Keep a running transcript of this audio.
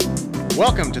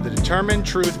Welcome to the Determined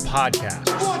Truth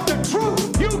Podcast. Want the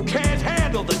truth? You can't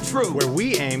handle the truth. Where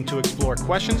we aim to explore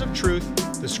questions of truth,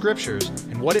 the scriptures,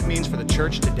 and what it means for the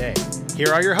church today.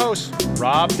 Here are your hosts,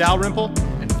 Rob Dalrymple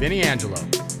and Vinnie Angelo.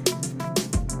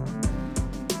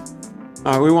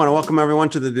 We want to welcome everyone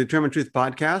to the Determined Truth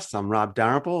Podcast. I'm Rob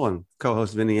Dalrymple and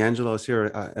co-host Vinnie Angelo is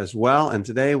here as well. And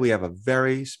today we have a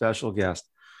very special guest,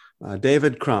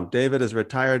 David Crump. David is a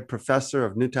retired professor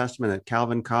of New Testament at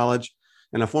Calvin College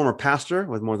and a former pastor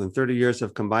with more than 30 years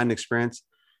of combined experience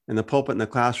in the pulpit and the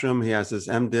classroom. He has his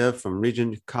MDiv from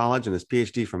Regent College and his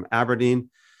PhD from Aberdeen.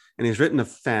 And he's written a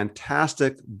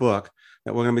fantastic book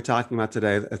that we're going to be talking about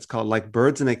today. It's called Like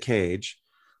Birds in a Cage,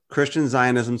 Christian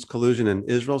Zionism's Collusion and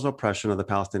Israel's Oppression of the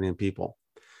Palestinian People.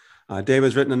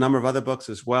 David's written a number of other books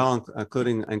as well,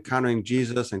 including Encountering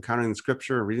Jesus, Encountering the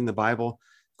Scripture, Reading the Bible,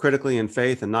 Critically in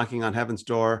Faith, and Knocking on Heaven's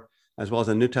Door, as well as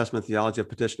a New Testament theology of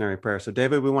petitionary prayer. So,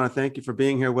 David, we want to thank you for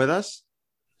being here with us.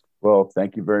 Well,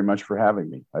 thank you very much for having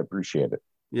me. I appreciate it.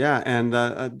 Yeah.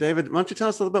 And David, why don't you tell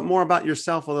us a little bit more about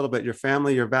yourself, a little bit, your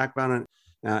family, your background,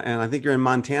 and I think you're in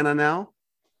Montana now.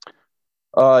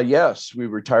 Yes, we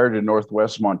retired in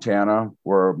Northwest Montana,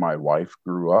 where my wife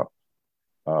grew up.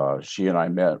 She and I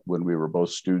met when we were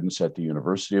both students at the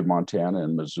University of Montana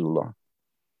in Missoula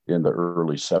in the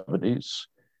early 70s.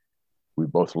 We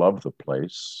both loved the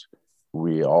place.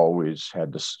 We always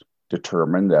had to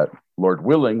determine that, Lord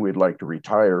willing, we'd like to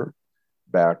retire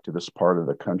back to this part of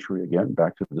the country again,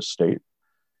 back to the state.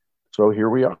 So here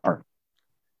we are.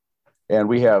 And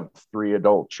we have 3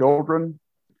 adult children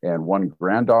and 1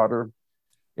 granddaughter.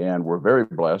 And we're very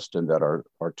blessed in that our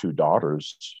 2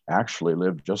 daughters actually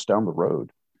live just down the road.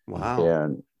 Wow.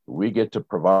 And we get to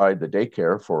provide the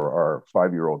daycare for our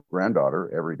 5-year-old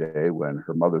granddaughter every day when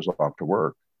her mother's off to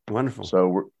work. Wonderful.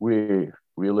 So we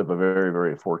live a very,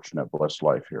 very fortunate, blessed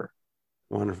life here.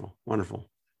 Wonderful. Wonderful.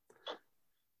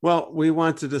 Well, we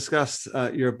want to discuss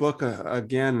your book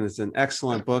again. It's an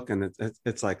excellent book, and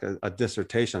it's like a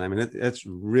dissertation. I mean, it's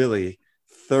really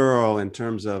thorough in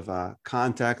terms of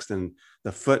context, and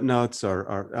the footnotes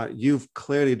are you've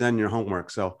clearly done your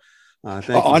homework. So thank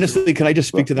you. Honestly, can I just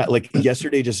speak to that? Like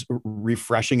yesterday, just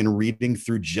refreshing and reading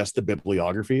through just the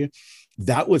bibliography,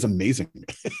 that was amazing.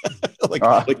 like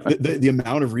the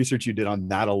amount of research you did on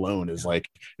that alone is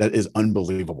that is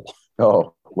unbelievable.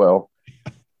 Oh, well,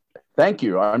 thank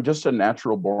you. I'm just a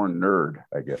natural born nerd,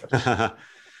 I guess.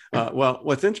 Well,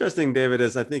 what's interesting, David,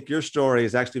 is I think your story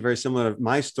is actually very similar to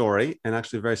my story, and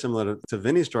actually very similar to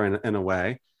Vinnie's story in a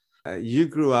way. You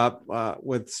grew up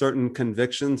with certain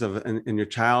convictions in your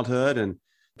childhood and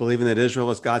believing that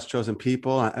Israel is God's chosen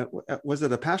people. Was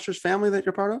it a pastor's family that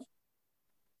you're part of?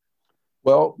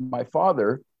 Well, my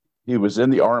father, he was in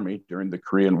the army during the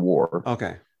Korean War.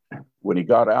 Okay. When he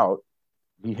got out,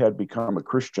 he had become a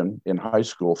Christian in high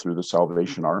school through the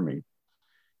Salvation Army.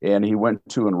 And he went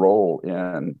to enroll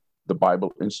in the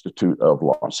Bible Institute of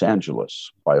Los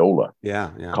Angeles, Biola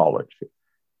College.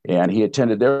 And he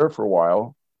attended there for a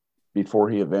while before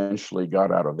he eventually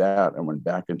got out of that and went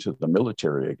back into the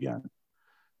military again.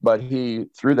 But he,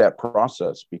 through that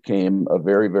process, became a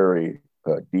very, very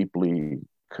deeply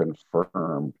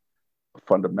confirmed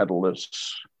fundamentalist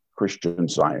Christian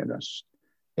Zionist.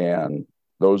 And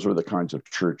those are the kinds of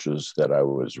churches that I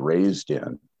was raised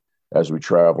in. As we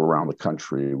travel around the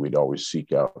country, we'd always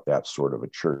seek out that sort of a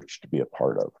church to be a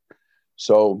part of.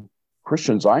 So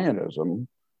Christian Zionism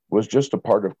was just a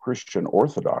part of Christian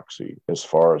orthodoxy, as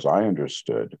far as I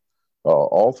understood,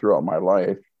 all throughout my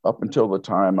life, up until the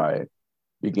time I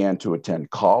began to attend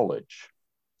college.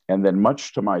 And then,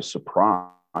 much to my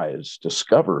surprise,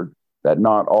 discovered that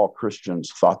not all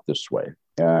Christians thought this way.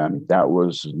 And that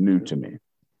was new to me.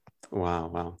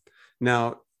 Wow.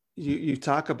 Now, you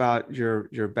talk about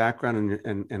your background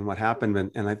and what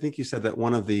happened. And I think you said that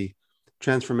one of the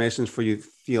transformations for you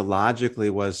theologically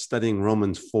was studying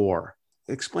Romans 4.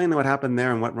 Explain what happened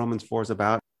there and what Romans 4 is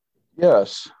about.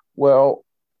 Yes. Well,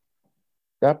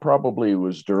 that probably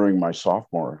was during my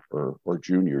sophomore or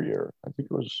junior year. I think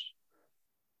it was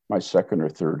my 2nd or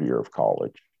 3rd year of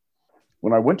college.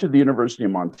 When I went to the University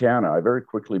of Montana, I very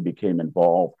quickly became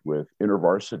involved with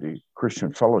InterVarsity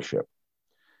Christian Fellowship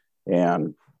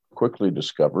and quickly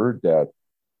discovered that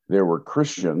there were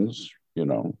Christians,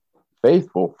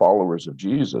 faithful followers of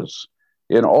Jesus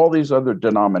in all these other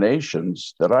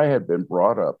denominations that I had been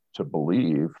brought up to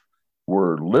believe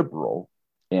were liberal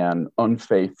and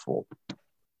unfaithful,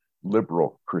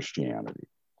 liberal Christianity.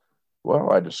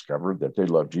 Well, I discovered that they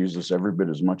loved Jesus every bit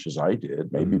as much as I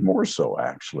did, maybe more so,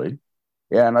 actually.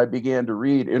 And I began to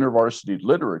read InterVarsity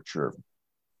literature,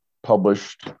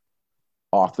 published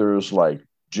authors like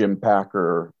Jim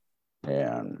Packer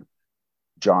and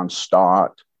John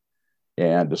Stott,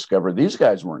 and discovered these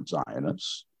guys weren't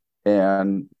Zionists,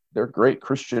 and they're great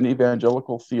Christian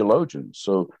evangelical theologians.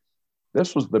 So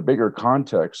this was the bigger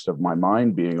context of my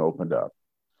mind being opened up.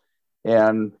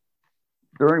 And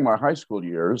during my high school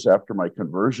years, after my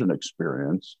conversion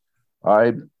experience,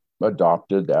 I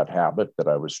adopted that habit that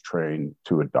I was trained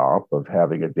to adopt of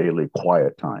having a daily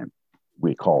quiet time,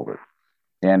 we called it.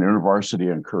 And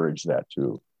InterVarsity encouraged that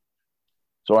too.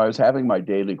 So I was having my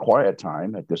daily quiet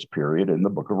time at this period in the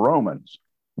book of Romans.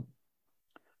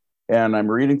 And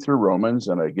I'm reading through Romans,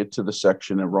 and I get to the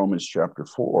section in Romans chapter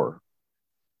 4,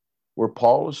 where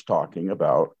Paul is talking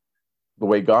about the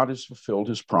way God has fulfilled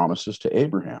his promises to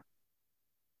Abraham.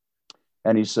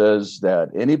 And he says that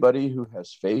anybody who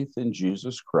has faith in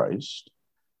Jesus Christ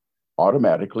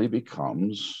automatically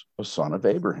becomes a son of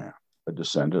Abraham, a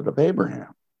descendant of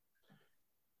Abraham.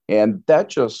 And that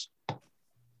just,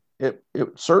 it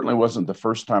certainly wasn't the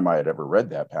first time I had ever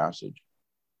read that passage,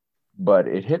 but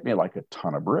it hit me like a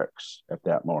ton of bricks at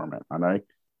that moment. And I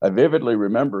vividly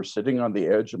remember sitting on the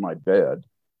edge of my bed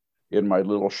in my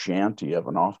little shanty of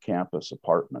an off-campus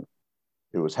apartment.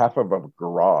 It was half of a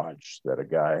garage that a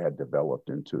guy had developed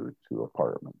into 2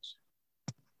 apartments.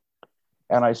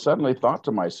 And I suddenly thought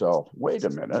to myself, wait a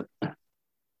minute,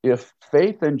 if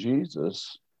faith in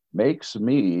Jesus makes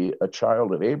me a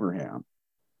child of Abraham,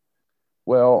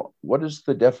 well, what is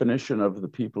the definition of the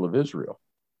people of Israel?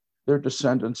 They're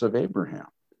descendants of Abraham.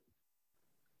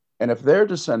 And if they're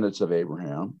descendants of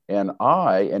Abraham, and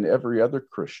I and every other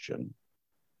Christian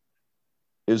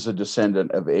is a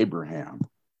descendant of Abraham,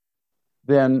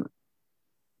 then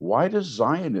why does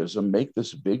Zionism make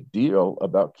this big deal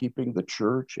about keeping the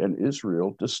church and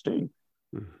Israel distinct?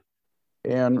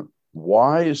 And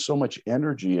why is so much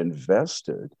energy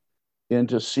invested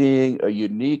into seeing a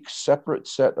unique, separate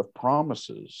set of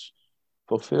promises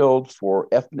fulfilled for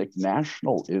ethnic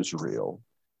national Israel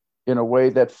in a way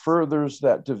that furthers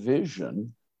that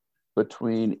division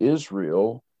between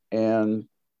Israel and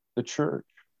the church?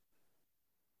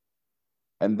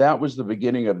 And that was the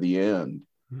beginning of the end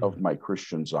of my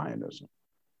Christian Zionism.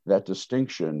 That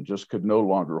distinction just could no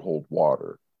longer hold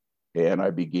water. And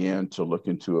I began to look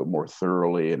into it more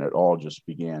thoroughly, and it all just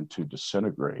began to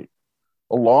disintegrate,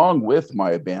 along with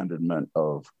my abandonment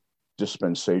of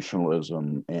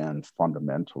dispensationalism and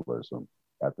fundamentalism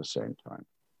at the same time.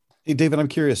 Hey, David, I'm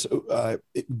curious,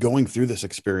 going through this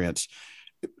experience,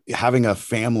 having a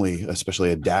family,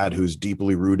 especially a dad who's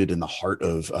deeply rooted in the heart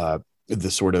of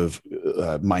the sort of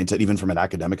mindset, even from an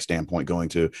academic standpoint, going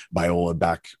to Biola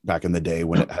back in the day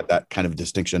when it had that kind of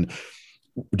distinction.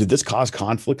 Did this cause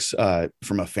conflicts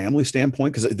from a family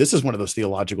standpoint? Because this is one of those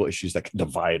theological issues that can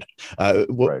divide.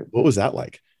 What was that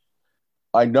like?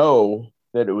 I know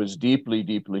that it was deeply,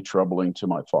 deeply troubling to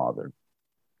my father.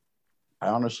 I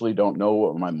honestly don't know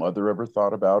what my mother ever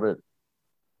thought about it.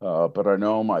 But I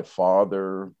know my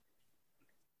father,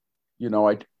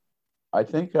 I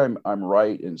think I'm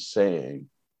right in saying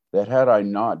that had I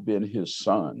not been his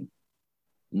son,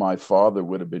 my father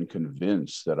would have been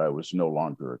convinced that I was no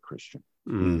longer a Christian.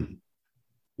 Mm.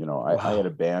 I had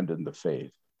abandoned the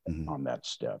faith on that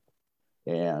step.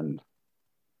 And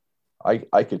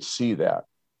I could see that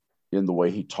in the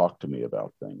way he talked to me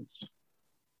about things.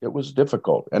 It was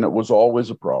difficult, and it was always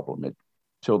a problem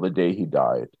till the day he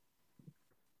died.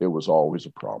 It was always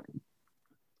a problem,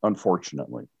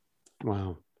 unfortunately.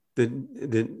 Wow. To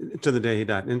the day he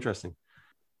died. Interesting.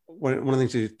 One of the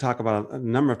things you talk about a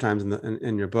number of times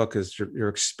in your book is your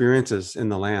experiences in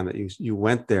the land, that you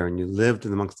went there and you lived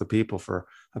amongst the people for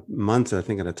months, I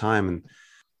think, at a time.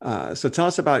 And so tell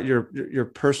us about your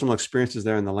personal experiences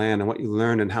there in the land and what you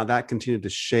learned and how that continued to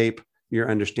shape your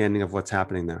understanding of what's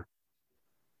happening there.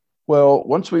 Well,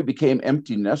 once we became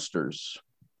empty nesters,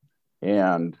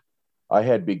 and I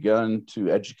had begun to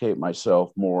educate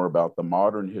myself more about the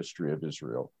modern history of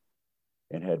Israel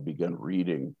and had begun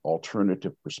reading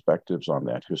alternative perspectives on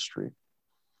that history,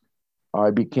 I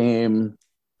became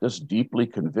just deeply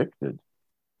convicted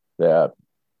that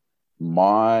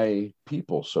my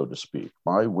people, so to speak,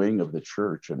 my wing of the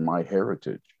church and my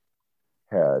heritage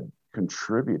had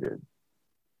contributed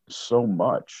so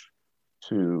much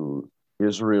to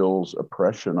Israel's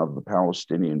oppression of the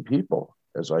Palestinian people,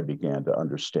 as I began to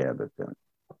understand it then.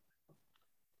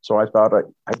 So I thought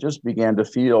I just began to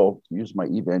feel, to use my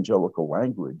evangelical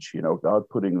language, God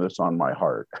putting this on my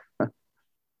heart,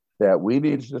 that we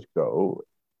needed to go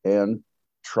and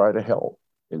try to help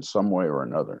in some way or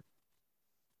another.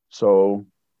 So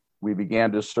we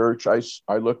began to search.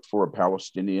 I looked for a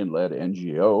Palestinian-led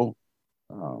NGO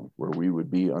where we would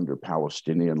be under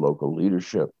Palestinian local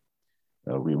leadership.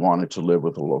 We wanted to live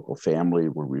with a local family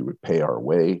where we would pay our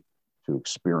way to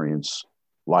experience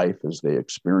life as they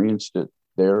experienced it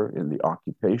there in the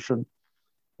occupation.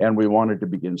 And we wanted to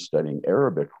begin studying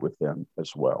Arabic with them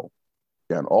as well.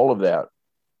 And all of that,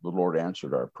 the Lord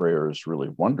answered our prayers really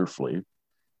wonderfully.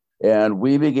 And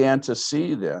we began to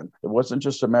see then, it wasn't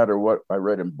just a matter of what I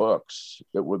read in books,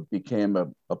 it became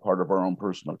a part of our own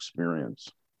personal experience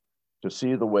to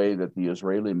see the way that the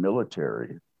Israeli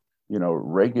military,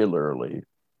 regularly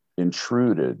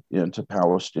intruded into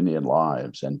Palestinian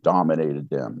lives and dominated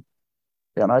them.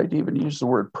 And I'd even use the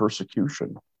word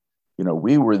persecution.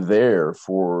 We were there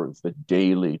for the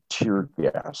daily tear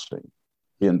gassing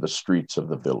in the streets of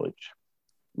the village.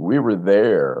 We were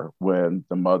there when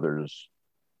the mothers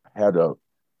had to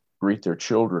greet their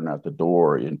children at the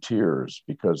door in tears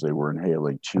because they were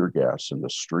inhaling tear gas in the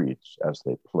streets as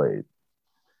they played.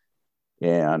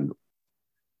 And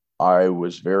I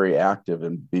was very active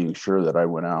in being sure that I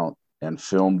went out and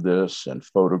filmed this and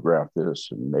photographed this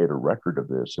and made a record of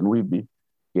this. And we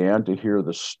began to hear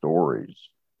the stories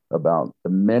about the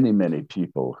many, many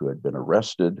people who had been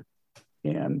arrested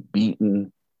and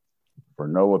beaten for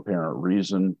no apparent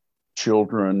reason,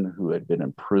 children who had been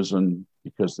imprisoned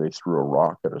because they threw a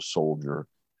rock at a soldier.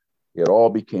 It all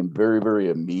became very, very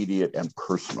immediate and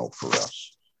personal for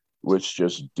us, which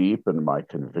just deepened my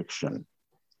conviction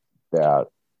that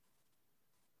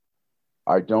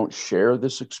I don't share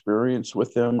this experience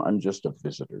with them. I'm just a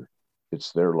visitor.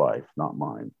 It's their life, not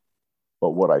mine. But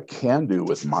what I can do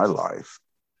with my life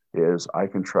is I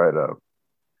can try to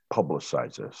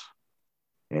publicize this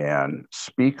and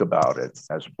speak about it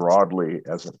as broadly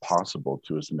as possible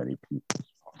to as many people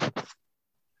as possible.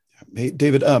 Hey,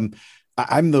 David,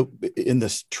 in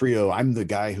this trio, I'm the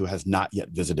guy who has not yet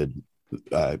visited,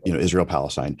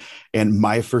 Israel-Palestine. And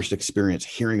my first experience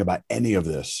hearing about any of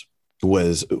this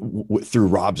was through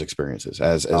Rob's experiences,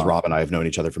 as Rob and I have known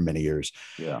each other for many years.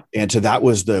 Yeah. And so that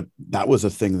was a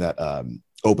thing that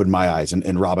opened my eyes.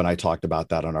 And Rob and I talked about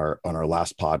that on our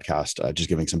last podcast, just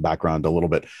giving some background a little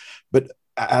bit. But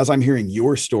as I'm hearing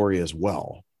your story as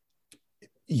well,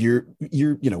 you're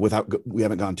we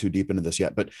haven't gone too deep into this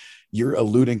yet, but you're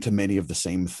alluding to many of the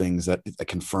same things that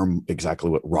confirm exactly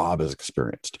what Rob has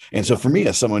experienced. And so for me,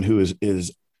 as someone who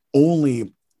is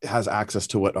only has access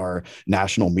to what our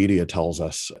national media tells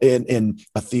us in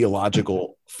a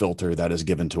theological filter that is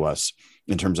given to us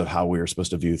in terms of how we are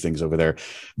supposed to view things over there,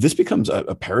 this becomes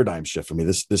a paradigm shift for me.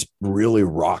 This really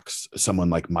rocks someone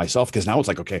like myself, because now it's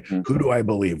like, okay, who do I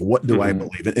believe? What do I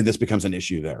believe? And this becomes an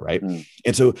issue there, right?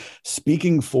 And so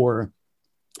speaking for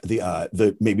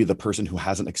the maybe the person who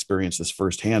hasn't experienced this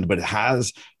firsthand, but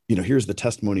has, here's the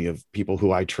testimony of people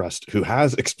who I trust who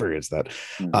has experienced that.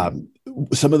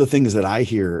 Some of the things that I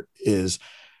hear is,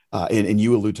 and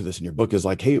you allude to this in your book, is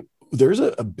like, hey, there's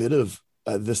a bit of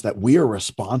this that we are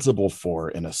responsible for,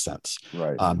 in a sense,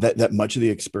 right? That much of the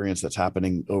experience that's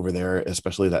happening over there,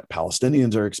 especially that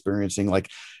Palestinians are experiencing, like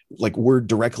we're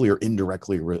directly or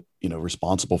indirectly,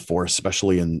 responsible for,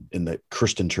 especially in the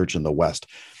Christian church in the West.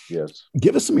 Yes.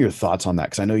 Give us some of your thoughts on that,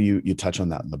 because I know you touch on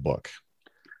that in the book.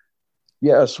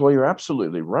 Yes, well, you're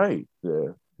absolutely right.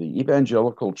 The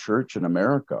evangelical church in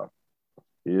America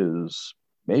is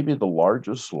maybe the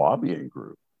largest lobbying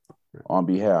group on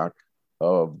behalf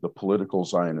of the political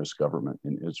Zionist government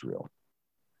in Israel.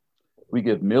 We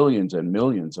give millions and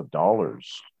millions of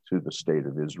dollars to the state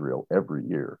of Israel every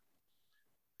year.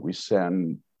 We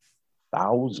send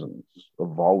thousands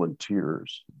of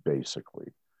volunteers, basically,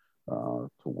 to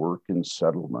work in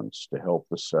settlements, to help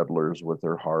the settlers with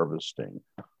their harvesting,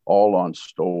 all on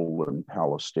stolen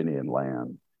Palestinian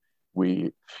land.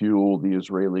 We fuel the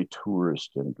Israeli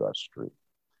tourist industry.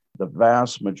 The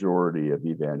vast majority of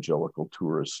evangelical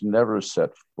tourists never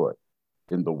set foot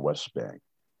in the West Bank,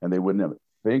 and they wouldn't even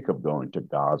think of going to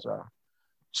Gaza.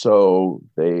 So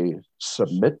they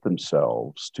submit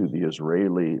themselves to the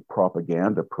Israeli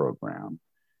propaganda program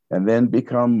and then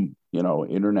become,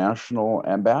 international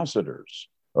ambassadors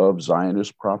of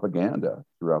Zionist propaganda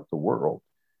throughout the world.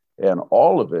 And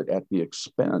all of it at the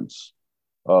expense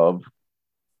of,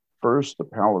 first, the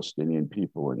Palestinian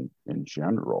people in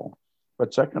general,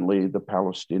 but secondly, the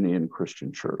Palestinian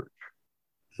Christian church,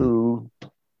 who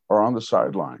are on the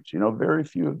sidelines. Very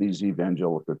few of these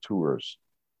evangelical tourists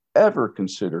ever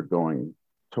consider going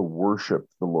to worship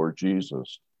the Lord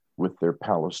Jesus with their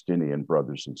Palestinian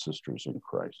brothers and sisters in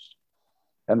Christ.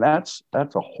 And that's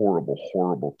a horrible,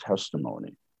 horrible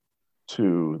testimony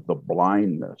to the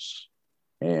blindness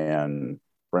and,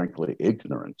 frankly,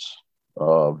 ignorance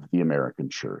of the American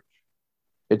church.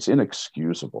 It's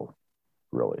inexcusable,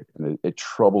 really. And it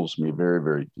troubles me very,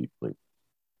 very deeply.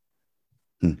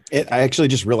 I actually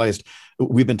just realized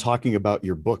we've been talking about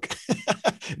your book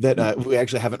that we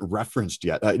actually haven't referenced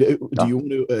yet. Do you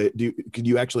want to? Could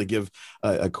you actually give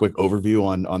a quick overview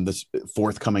on this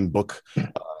forthcoming book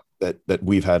that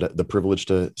we've had the privilege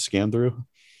to scan through?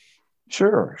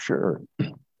 Sure.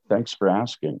 Thanks for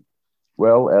asking.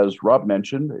 Well, as Rob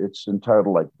mentioned, it's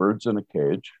entitled Like Birds in a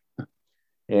Cage.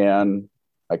 And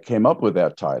I came up with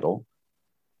that title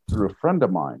through a friend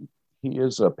of mine. He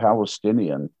is a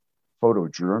Palestinian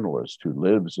photojournalist who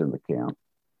lives in the camp.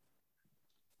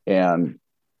 And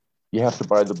you have to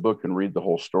buy the book and read the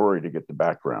whole story to get the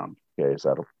background. Okay, is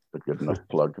that a good enough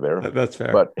plug there? That's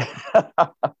fair. But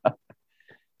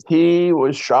he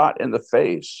was shot in the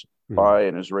face by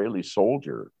an Israeli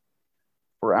soldier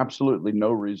for absolutely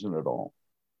no reason at all.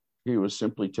 He was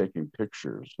simply taking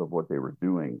pictures of what they were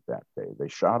doing that day. They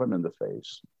shot him in the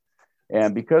face.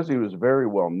 And because he was very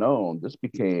well known, this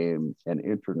became an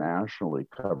internationally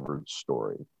covered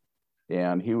story.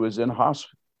 And he was in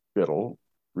hospital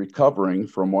recovering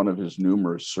from one of his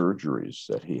numerous surgeries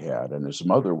that he had, and his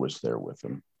mother was there with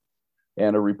him.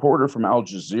 And a reporter from Al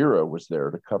Jazeera was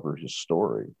there to cover his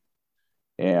story.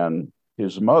 And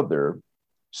his mother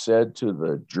said to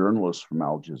the journalist from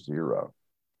Al Jazeera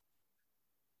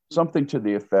something to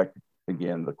the effect,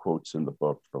 again, the quotes in the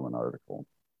book from an article.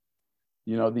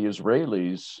 The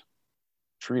Israelis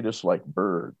treat us like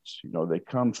birds. They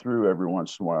come through every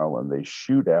once in a while and they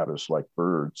shoot at us like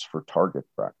birds for target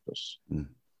practice.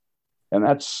 And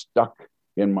that stuck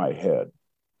in my head.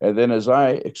 And then as I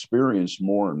experienced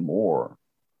more and more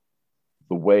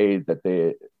the way that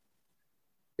the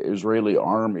Israeli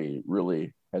army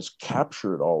really has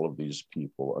captured all of these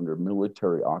people under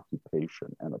military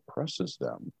occupation and oppresses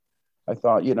them, I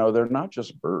thought, they're not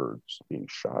just birds being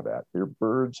shot at, they're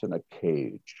birds in a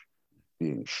cage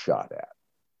being shot at.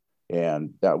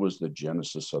 And that was the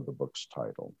genesis of the book's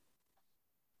title.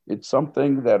 It's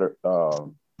something that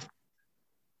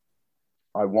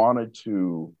I wanted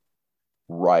to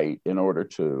write in order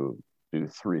to do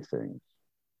three things.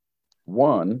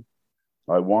 One,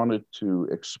 I wanted to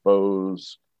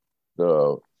expose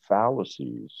the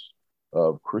fallacies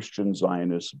of Christian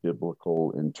Zionist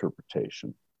biblical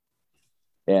interpretation,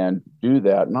 and do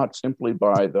that not simply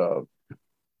by the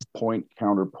point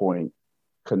counterpoint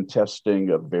contesting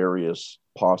of various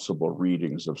possible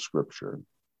readings of Scripture.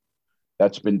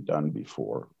 That's been done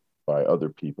before by other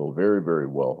people very, very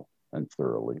well and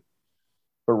thoroughly,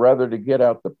 but rather to get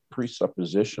out the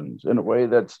presuppositions in a way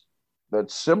that's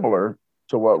similar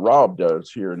to what Rob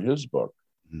does here in his book,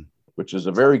 which is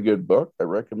a very good book. I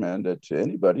recommend it to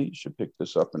anybody. You should pick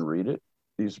this up and read it.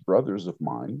 These brothers of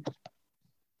mine.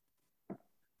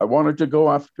 I wanted to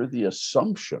go after the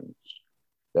assumptions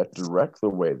that direct the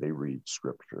way they read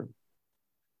Scripture,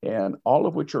 and all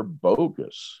of which are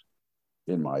bogus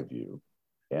in my view.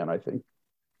 And I think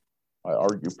I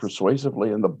argue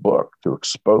persuasively in the book to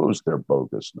expose their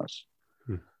bogusness.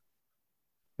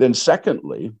 Then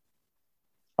secondly,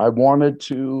 I wanted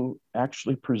to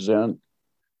actually present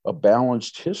a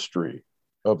balanced history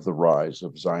of the rise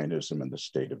of Zionism in the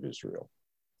state of Israel.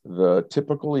 The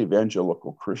typical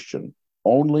evangelical Christian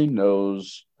only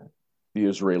knows the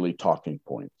Israeli talking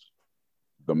points,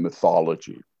 the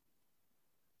mythology.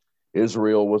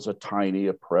 Israel was a tiny,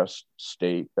 oppressed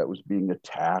state that was being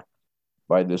attacked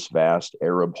by this vast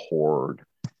Arab horde,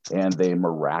 and they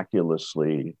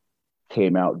miraculously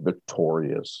came out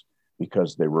victorious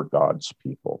because they were God's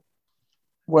people.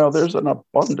 Well, there's an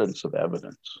abundance of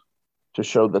evidence to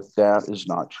show that that is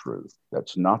not true.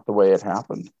 That's not the way it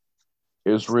happened.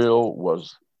 Israel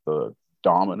was the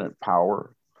dominant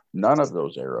power. None of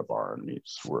those Arab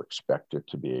armies were expected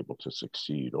to be able to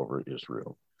succeed over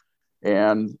Israel.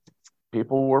 And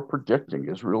people were predicting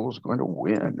Israel was going to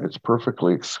win. It's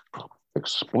perfectly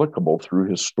explicable through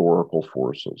historical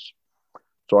forces.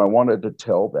 So I wanted to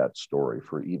tell that story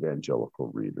for evangelical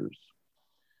readers.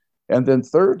 And then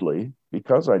thirdly,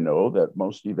 because I know that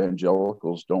most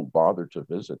evangelicals don't bother to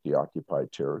visit the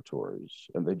occupied territories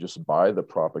and they just buy the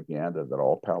propaganda that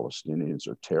all Palestinians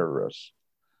are terrorists,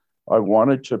 I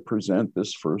wanted to present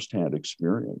this firsthand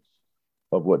experience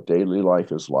of what daily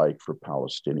life is like for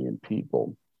Palestinian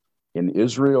people in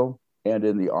Israel and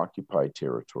in the occupied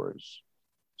territories.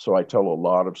 So I tell a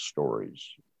lot of stories,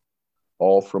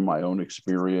 all from my own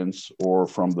experience or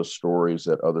from the stories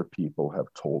that other people have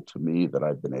told to me that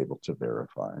I've been able to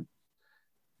verify.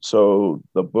 So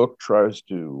the book tries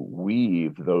to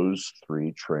weave those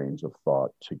three trains of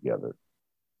thought together.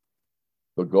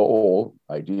 The goal,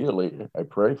 ideally, I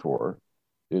pray for,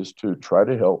 is to try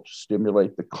to help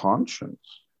stimulate the conscience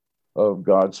of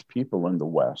God's people in the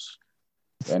West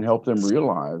and help them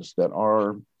realize that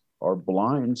our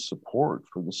blind support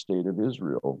for the state of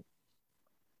Israel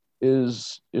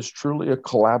is truly a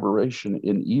collaboration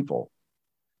in evil.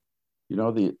 You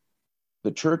know,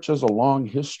 the church has a long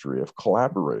history of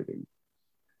collaborating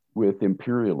with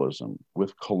imperialism,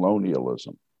 with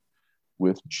colonialism,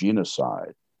 with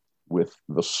genocide, with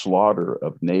the slaughter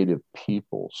of native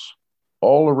peoples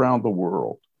all around the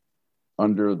world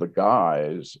under the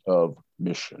guise of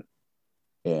mission.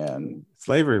 And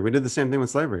slavery. We did the same thing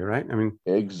with slavery, right? I mean,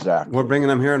 exactly. We're bringing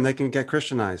them here and they can get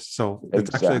Christianized. So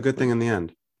it's actually a good thing in the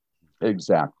end.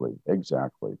 Exactly.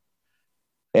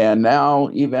 And now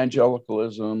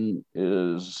evangelicalism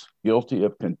is guilty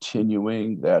of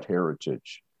continuing that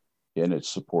heritage in its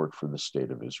support for the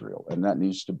state of Israel. And that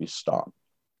needs to be stopped.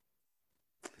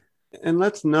 And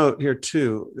let's note here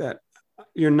too, that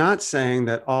you're not saying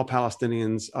that all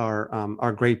Palestinians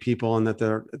are great people and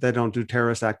that they don't do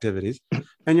terrorist activities.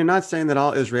 And you're not saying that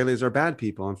all Israelis are bad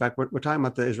people. In fact, we're talking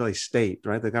about the Israeli state,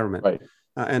 right? The government, right.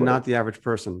 And not the average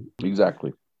person.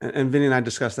 Exactly. And Vinnie and I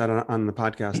discussed that on the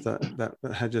podcast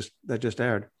that just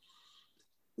aired.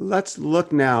 Let's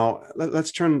look now.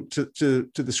 Let's turn to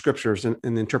the scriptures and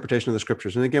the interpretation of the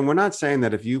scriptures. And again, we're not saying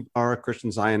that if you are a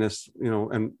Christian Zionist,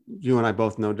 and you and I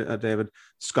both know, David,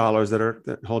 scholars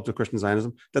that hold to Christian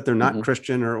Zionism, that they're not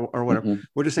Christian or whatever.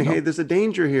 We're just saying, hey, there's a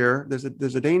danger here.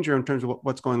 There's a danger in terms of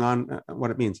what's going on,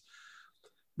 what it means.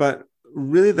 But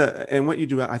really, and what you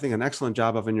do, I think, an excellent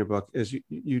job of in your book is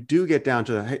you do get down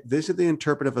to, hey, these are the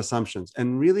interpretive assumptions.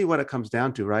 And really what it comes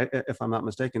down to, right, if I'm not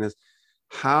mistaken, is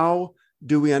how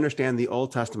do we understand the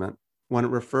Old Testament when it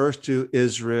refers to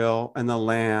Israel and the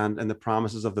land and the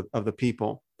promises of the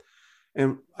people?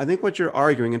 And I think what you're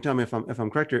arguing, and tell me if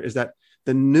I'm correct here, is that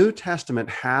the New Testament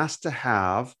has to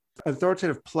have an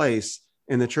authoritative place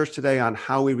in the church today on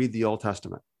how we read the Old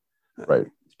Testament. Right.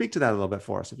 Speak to that a little bit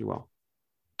for us, if you will.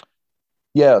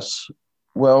 Yes.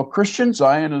 Well, Christian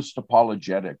Zionist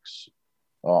apologetics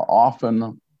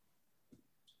often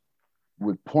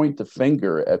would point the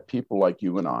finger at people like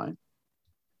you and I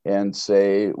and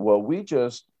say, well, we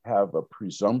just have a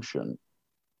presumption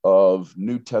of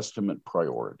New Testament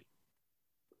priority.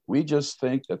 We just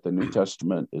think that the New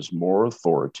Testament is more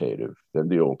authoritative than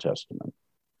the Old Testament.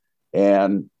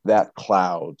 And that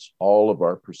clouds all of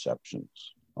our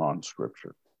perceptions on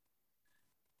Scripture.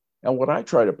 And what I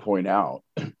try to point out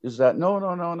is that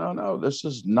no. This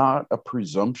is not a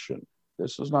presumption.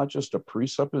 This is not just a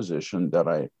presupposition that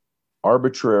I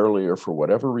arbitrarily or for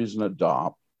whatever reason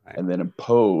adopt and then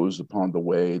impose upon the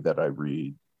way that I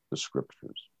read the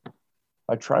Scriptures.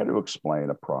 I try to explain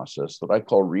a process that I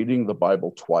call reading the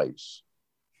Bible twice.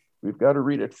 We've got to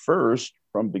read it first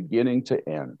from beginning to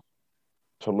end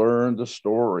to learn the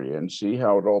story and see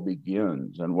how it all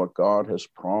begins and what God has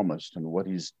promised and what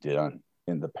He's done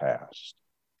in the past.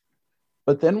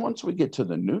 But then once we get to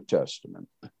the New Testament,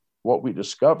 what we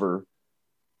discover,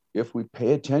 if we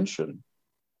pay attention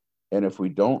and if we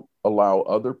don't allow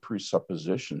other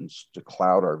presuppositions to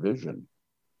cloud our vision,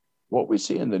 what we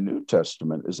see in the New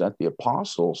Testament is that the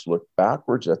apostles look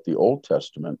backwards at the Old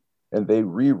Testament and they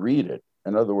reread it.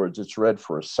 In other words, it's read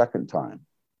for a second time.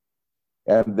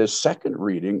 And this second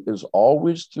reading is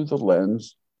always through the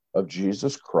lens of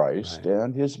Jesus Christ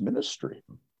and His ministry.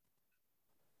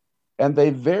 And they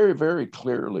very, very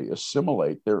clearly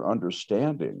assimilate their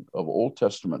understanding of Old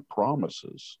Testament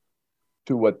promises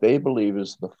to what they believe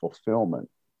is the fulfillment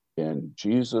in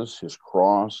Jesus, His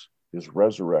cross, His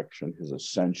resurrection, His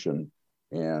ascension,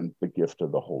 and the gift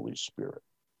of the Holy Spirit.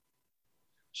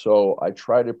 So I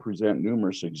try to present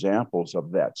numerous examples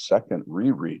of that second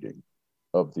rereading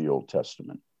of the Old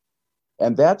Testament.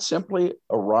 And that simply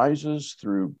arises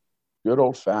through good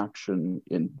old-fashioned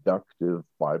inductive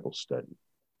Bible study.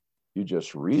 You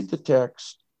just read the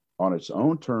text on its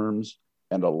own terms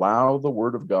and allow the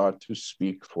Word of God to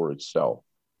speak for itself.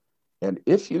 And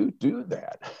if you do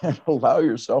that and allow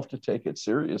yourself to take it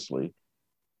seriously,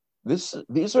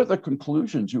 these are the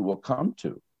conclusions you will come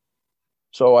to.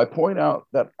 So I point out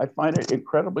that I find it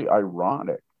incredibly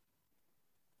ironic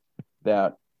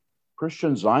that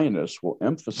Christian Zionists will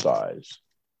emphasize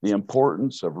the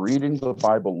importance of reading the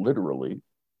Bible literally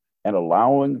and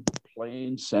allowing the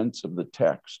plain sense of the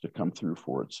text to come through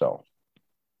for itself,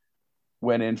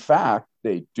 when in fact,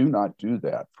 they do not do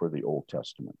that for the Old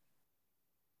Testament.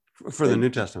 For the New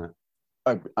Testament.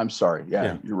 I'm sorry.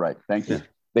 Yeah, you're right. Thank you. Yeah.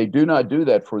 They do not do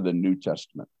that for the New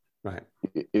Testament. Right.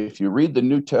 If you read the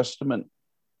New Testament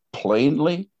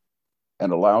plainly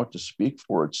and allow it to speak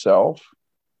for itself,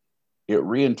 it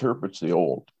reinterprets the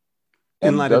Old.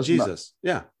 In light of Jesus.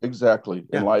 Yeah. Exactly.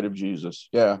 In light of Jesus.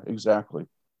 Yeah, exactly.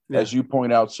 Yeah. As you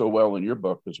point out so well in your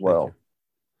book as well.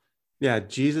 Yeah,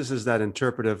 Jesus is that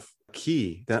interpretive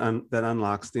key that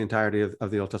unlocks the entirety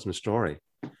of the Old Testament story.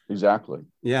 Exactly.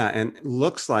 Yeah. And it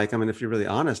looks like, I mean, if you're really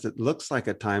honest, it looks like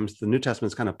at times the New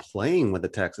Testament is kind of playing with the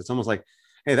text. It's almost like,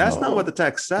 hey, that's not what the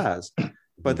text says.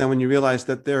 But then when you realize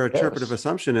that their interpretive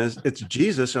assumption is it's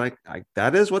Jesus, you're like,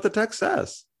 that is what the text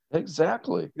says.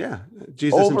 Exactly. Yeah.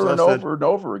 Jesus over himself and said, over and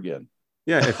over again.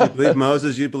 yeah, if you believe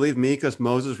Moses, you believe me because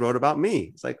Moses wrote about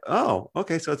me. It's like, oh,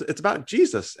 okay. So it's about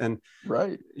Jesus. And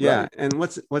right. yeah. Right. And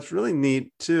what's really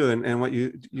neat too, and what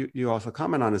you also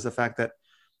comment on is the fact that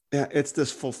it's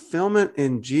this fulfillment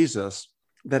in Jesus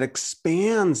that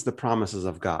expands the promises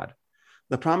of God.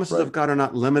 The promises of God are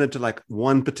not limited to like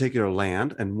one particular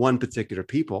land and one particular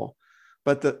people,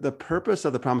 but the purpose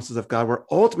of the promises of God were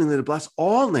ultimately to bless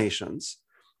all nations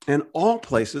and all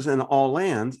places and all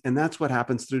lands. And that's what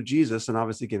happens through Jesus and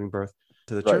obviously giving birth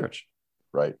to the church.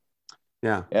 Right.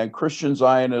 Yeah. And Christian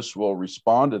Zionists will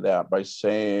respond to that by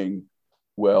saying,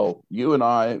 well, you and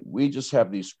I, we just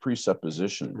have these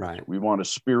presuppositions. Right. We want to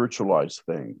spiritualize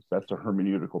things. That's a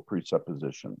hermeneutical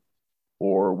presupposition.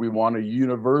 Or we want to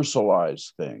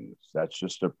universalize things. That's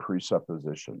just a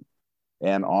presupposition.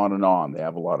 And on. They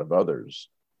have a lot of others.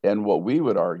 And what we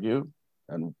would argue,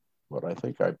 and what I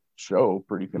think I show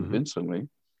pretty convincingly,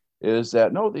 is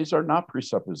that no, these are not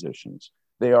presuppositions.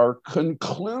 They are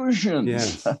conclusions.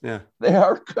 Yes. Yeah. They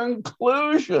are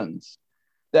conclusions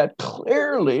that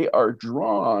clearly are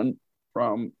drawn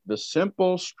from the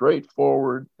simple,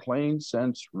 straightforward, plain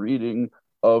sense reading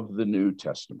of the New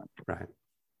Testament. Right.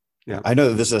 Yeah. I know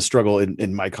that this is a struggle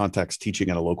in my context, teaching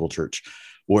in a local church,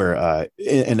 where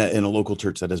in a local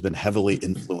church that has been heavily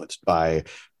influenced by,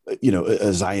 a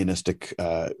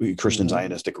Zionistic, Christian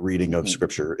Zionistic reading of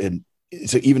Scripture. And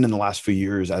so even in the last few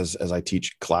years, as I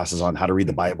teach classes on how to read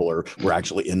the Bible, or we're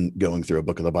actually going through a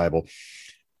book of the Bible,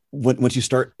 once you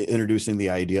start introducing the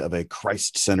idea of a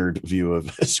Christ-centered view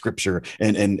of Scripture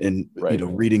and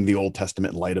reading the Old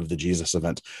Testament in light of the Jesus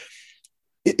event,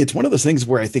 it's one of those things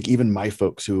where I think even my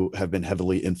folks who have been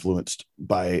heavily influenced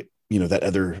by, that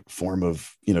other form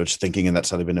of, just thinking and that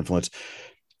side of an influence,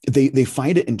 they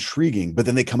find it intriguing, but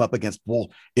then they come up against,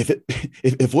 well,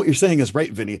 if what you're saying is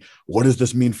right, Vinny, what does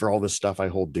this mean for all this stuff I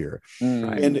hold dear?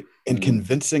 And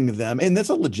convincing them, and that's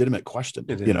a legitimate question,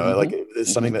 like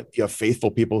it's something that faithful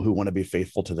people who want to be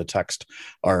faithful to the text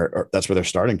are that's where they're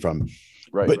starting from.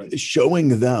 But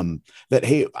showing them that,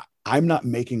 hey, I'm not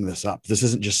making this up. This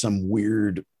isn't just some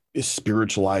weird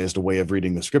spiritualized way of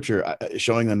reading the Scripture.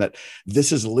 Showing them that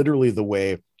this is literally the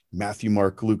way Matthew,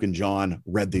 Mark, Luke, and John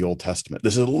read the Old Testament.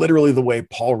 This is literally the way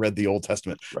Paul read the Old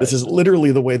Testament. This is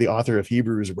literally the way the author of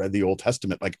Hebrews read the Old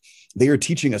Testament. Like, they are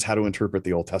teaching us how to interpret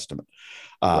the Old Testament.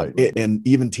 And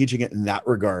even teaching it in that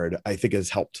regard, I think,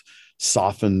 has helped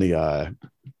soften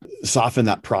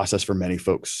that process for many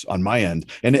folks on my end.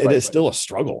 And it is still a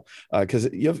struggle because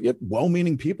you have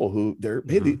well-meaning people who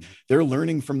they're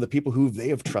learning from the people who they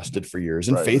have trusted for years,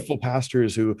 and faithful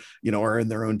pastors who, are in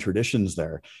their own traditions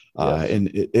there. And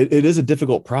it is a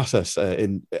difficult process.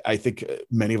 And I think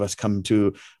many of us come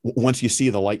to, once you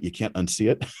see the light, you can't unsee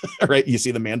it, right? You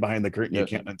see the man behind the curtain, you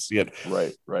can't unsee it.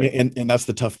 Right. And that's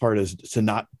the tough part, is to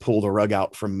not pull the rug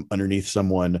out from underneath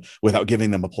someone without giving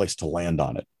them a place to land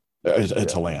on it.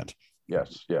 To land.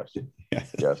 Yes,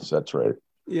 that's right.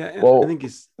 Yeah. Well, I think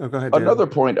go ahead. Another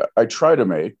point I try to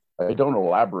make, I don't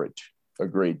elaborate a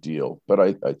great deal, but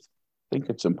I think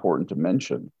it's important to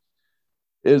mention,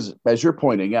 is, as you're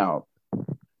pointing out,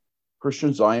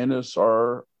 Christian Zionists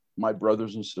are my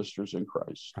brothers and sisters in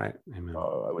Christ. Right. Amen.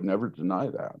 I would never deny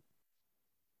that.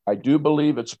 I do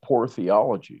believe it's poor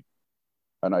theology,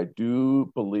 and I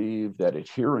do believe that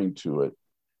adhering to it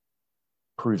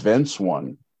prevents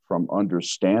one from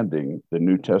understanding the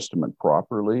New Testament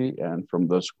properly, and from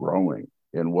thus growing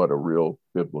in what a real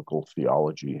biblical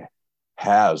theology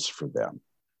has for them,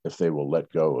 if they will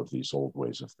let go of these old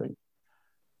ways of thinking.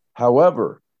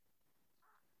 However,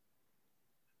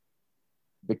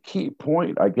 the key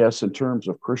point, I guess, in terms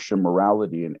of Christian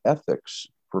morality and ethics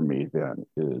for me then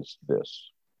is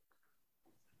this: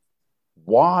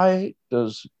 why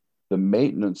does the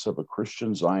maintenance of a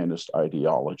Christian Zionist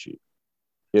ideology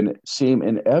seem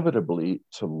inevitably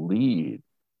to lead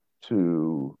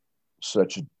to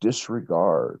such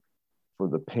disregard for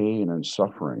the pain and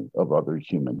suffering of other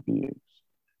human beings?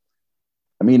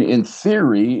 I mean, in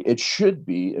theory, it should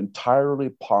be entirely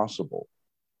possible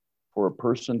for a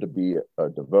person to be a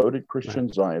devoted Christian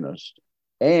Zionist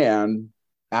and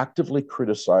actively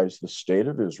criticize the state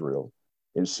of Israel,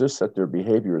 insist that their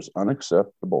behavior is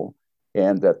unacceptable,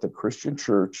 and that the Christian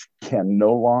church can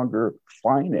no longer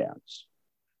finance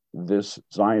this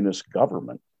Zionist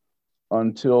government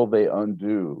until they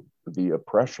undo the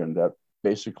oppression that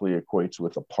basically equates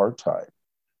with apartheid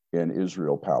in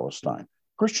Israel-Palestine.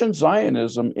 Christian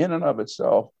Zionism in and of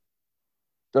itself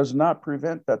does not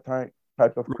prevent that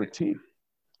type of critique.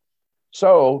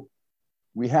 So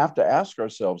we have to ask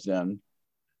ourselves then,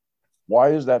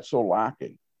 why is that so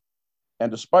lacking? And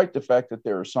despite the fact that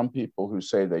there are some people who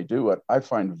say they do it, I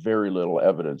find very little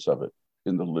evidence of it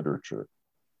in the literature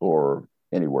or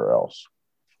anywhere else.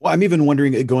 Well, I'm even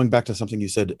wondering, going back to something you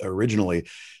said originally,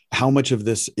 how much of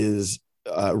this is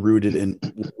rooted in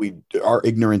our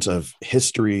ignorance of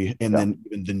history and then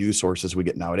even the news sources we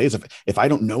get nowadays. If I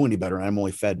don't know any better and I'm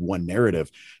only fed one narrative,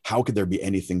 how could there be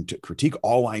anything to critique?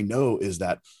 All I know is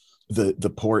that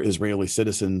the poor Israeli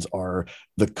citizens are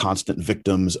the constant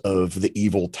victims of the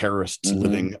evil terrorists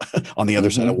living on the other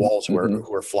side of walls who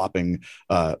are flopping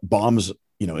bombs,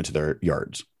 into their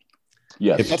yards.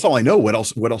 Yes. If that's all I know, what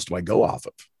else do I go off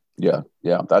of? Yeah.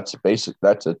 That's basic.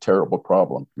 That's a terrible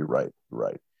problem. You're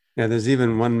right. Yeah, there's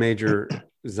even one major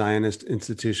Zionist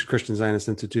institution, Christian Zionist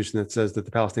institution, that says that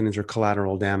the Palestinians are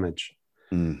collateral damage,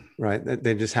 right? That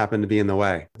they just happen to be in the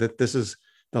way. That this is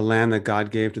the land that God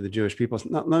gave to the Jewish people.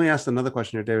 Now, let me ask another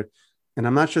question here, David. And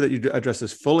I'm not sure that you address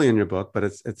this fully in your book, but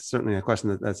it's certainly a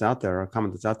question that's out there, or a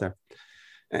comment that's out there.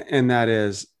 And that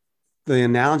is the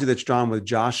analogy that's drawn with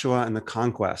Joshua and the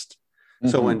conquest.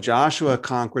 So when Joshua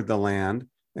conquered the land,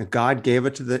 and God gave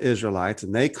it to the Israelites,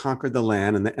 and they conquered the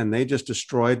land, and they just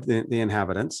destroyed the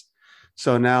inhabitants.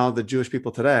 So now the Jewish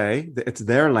people today, it's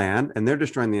their land, and they're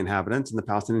destroying the inhabitants, and the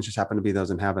Palestinians just happen to be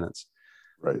those inhabitants.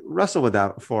 Right. Wrestle with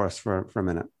that for us for a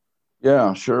minute.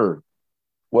 Yeah, sure.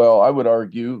 Well, I would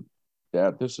argue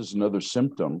that this is another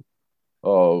symptom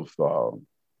of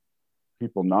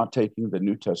people not taking the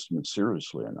New Testament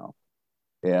seriously enough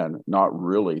and not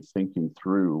really thinking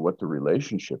through what the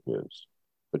relationship is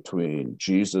between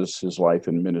Jesus, his life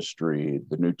and ministry,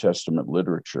 the New Testament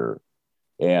literature,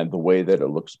 and the way that it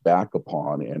looks back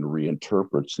upon and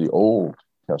reinterprets the Old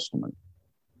Testament.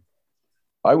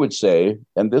 I would say,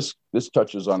 and this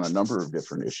touches on a number of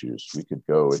different issues. We could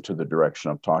go into the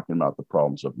direction of talking about the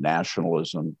problems of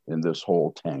nationalism in this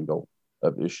whole tangle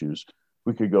of issues.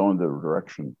 We could go in the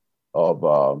direction of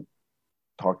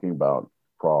talking about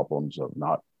problems of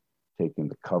not taking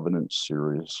the covenant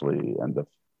seriously and the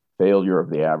failure of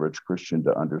the average Christian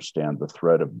to understand the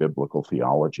thread of biblical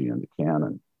theology in the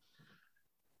canon.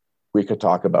 We could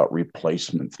talk about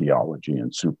replacement theology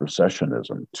and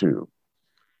supersessionism too,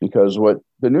 because what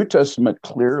the New Testament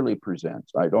clearly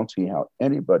presents, I don't see how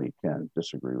anybody can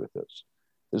disagree with this,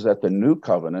 is that the new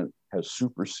covenant has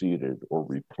superseded or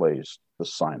replaced the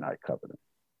Sinai covenant.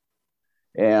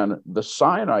 And the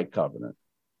Sinai covenant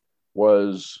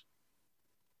was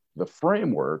the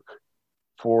framework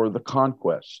for the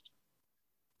conquest.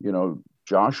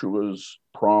 Joshua's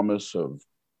promise of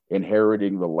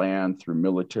inheriting the land through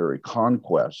military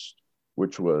conquest,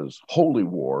 which was holy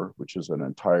war, which is an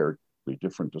entirely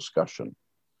different discussion,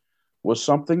 was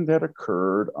something that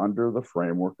occurred under the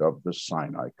framework of the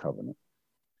Sinai covenant.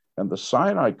 And the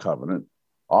Sinai covenant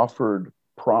offered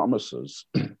promises,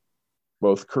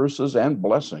 both curses and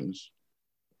blessings,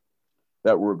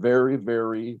 that were very,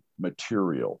 very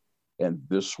material and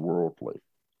this worldly.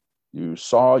 You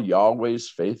saw Yahweh's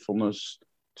faithfulness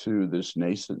to this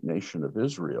nascent nation of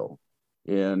Israel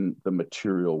in the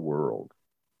material world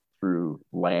through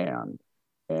land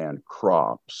and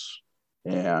crops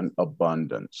and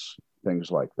abundance, things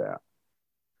like that.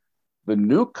 The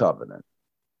new covenant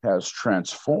has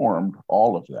transformed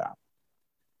all of that.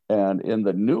 And in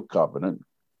the new covenant,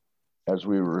 as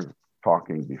we were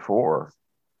talking before,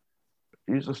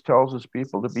 Jesus tells his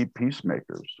people to be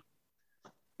peacemakers.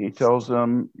 He tells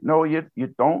them, no, you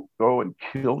don't go and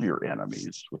kill your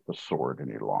enemies with the sword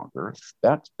any longer.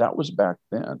 That was back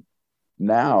then.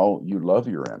 Now you love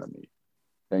your enemy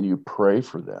and you pray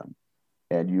for them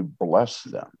and you bless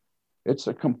them. It's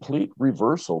a complete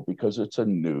reversal because it's a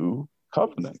new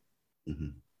covenant.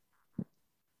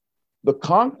 The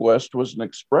conquest was an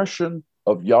expression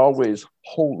of Yahweh's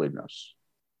holiness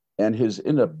and his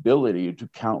inability to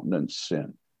countenance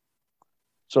sin.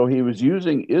 So he was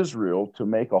using Israel to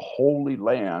make a holy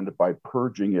land by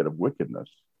purging it of wickedness,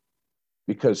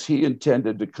 because he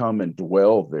intended to come and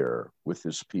dwell there with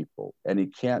his people, and he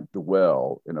can't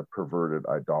dwell in a perverted,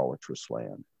 idolatrous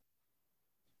land.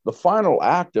 The final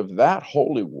act of that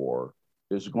holy war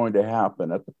is going to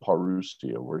happen at the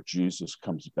Parousia, where Jesus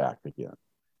comes back again.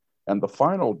 And the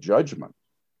final judgment,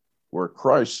 where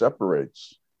Christ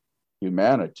separates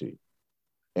humanity,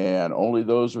 and only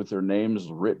those with their names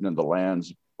written in the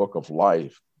Lamb's book of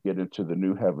life get into the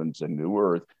new heavens and new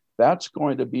earth. That's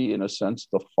going to be, in a sense,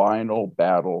 the final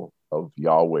battle of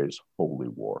Yahweh's holy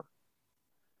war.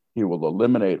 He will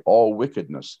eliminate all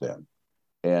wickedness then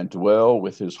and dwell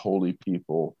with his holy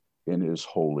people in his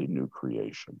holy new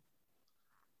creation.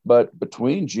 But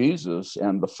between Jesus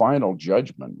and the final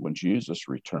judgment, when Jesus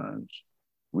returns,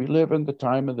 we live in the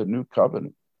time of the new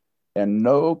covenant. And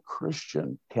no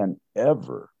Christian can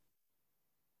ever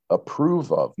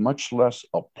approve of, much less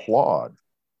applaud,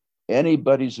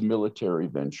 anybody's military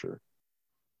venture.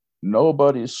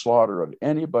 Nobody's slaughter of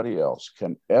anybody else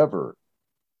can ever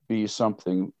be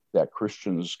something that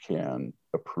Christians can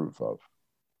approve of.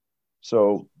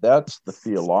 So that's the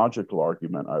theological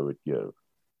argument I would give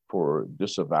for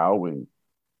disavowing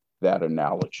that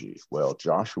analogy. Well,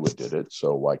 Joshua did it,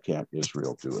 so why can't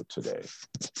Israel do it today?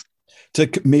 To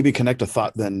maybe connect a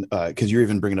thought then, because you're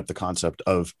even bringing up the concept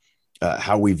of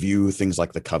how we view things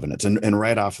like the covenants. And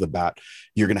right off the bat,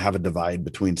 you're going to have a divide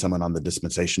between someone on the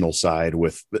dispensational side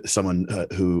with someone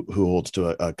who holds to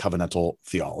a covenantal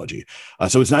theology.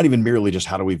 So it's not even merely just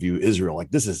how do we view Israel.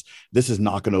 Like this is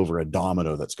knocking over a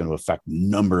domino that's going to affect a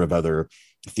number of other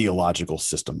theological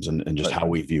systems and just how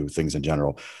we view things in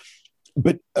general.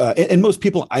 But and most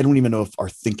people, I don't even know if are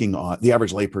thinking on the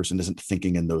average layperson isn't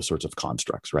thinking in those sorts of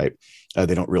constructs, right?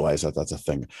 They don't realize that that's a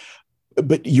thing.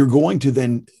 But you're going to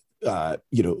then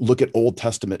look at Old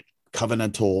Testament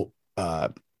covenantal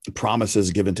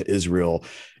promises given to Israel.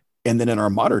 And then in our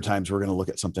modern times, we're going to look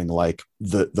at something like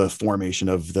the formation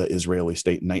of the Israeli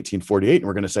state in 1948. And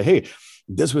we're going to say, hey,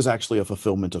 this was actually a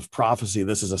fulfillment of prophecy.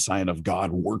 This is a sign of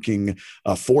God working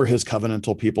for his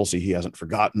covenantal people. See, he hasn't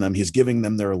forgotten them. He's giving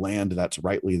them their land that's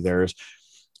rightly theirs.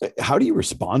 How do you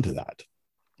respond to that?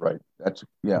 Right.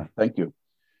 Thank you.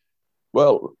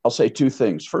 Well, I'll say two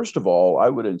things. First of all, I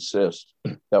would insist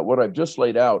that what I've just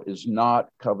laid out is not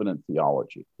covenant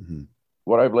theology. Mm-hmm.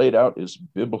 What I've laid out is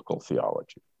biblical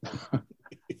theology.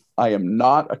 I am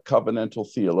not a covenantal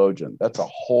theologian. That's a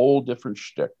whole different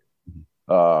shtick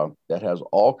that has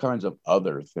all kinds of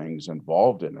other things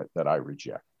involved in it that I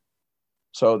reject.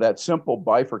 So that simple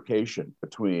bifurcation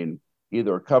between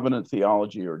either covenant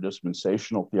theology or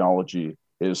dispensational theology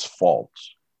is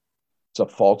false. It's a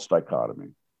false dichotomy.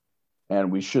 And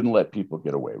we shouldn't let people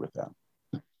get away with that.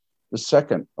 The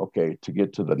second, to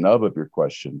get to the nub of your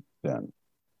question then,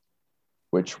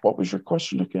 what was your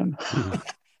question again?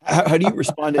 How do you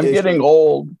respond to I'm getting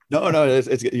old. No,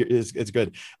 it's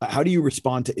good. How do you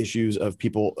respond to issues of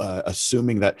people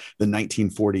assuming that the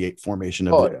 1948 formation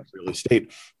of the Israeli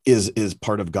state is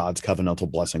part of God's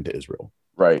covenantal blessing to Israel?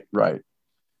 Right.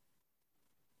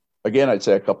 Again, I'd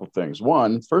say a couple of things.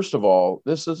 One, first of all,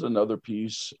 this is another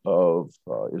piece of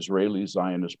Israeli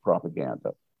Zionist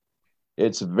propaganda.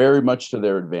 It's very much to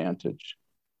their advantage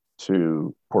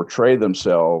to portray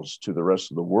themselves to the rest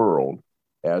of the world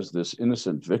as this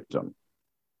innocent victim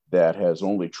that has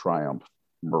only triumphed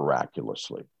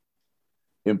miraculously,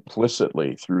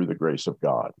 implicitly through the grace of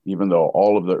God, even though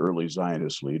all of the early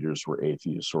Zionist leaders were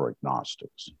atheists or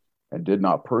agnostics and did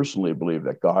not personally believe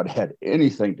that God had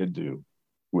anything to do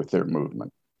with their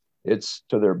movement. It's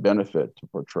to their benefit to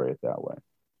portray it that way.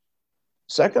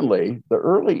 Secondly, the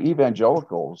early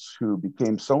evangelicals who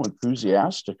became so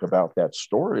enthusiastic about that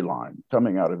storyline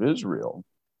coming out of Israel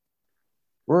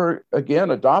were, again,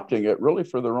 adopting it really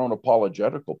for their own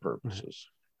apologetical purposes.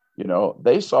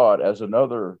 They saw it as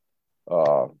another,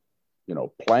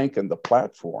 plank in the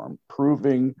platform,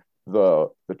 proving the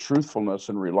truthfulness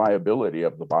and reliability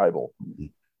of the Bible.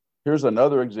 Here's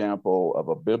another example of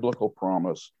a biblical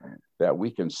promise that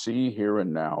we can see here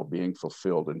and now being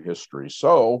fulfilled in history.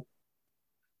 So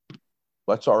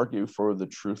let's argue for the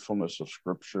truthfulness of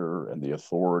Scripture and the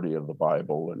authority of the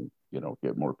Bible and,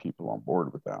 get more people on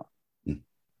board with that.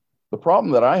 The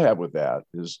problem that I have with that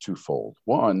is twofold.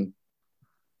 One,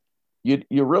 you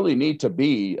really need to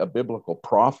be a biblical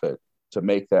prophet to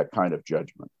make that kind of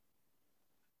judgment.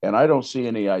 And I don't see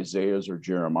any Isaiahs or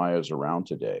Jeremiahs around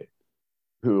today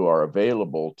who are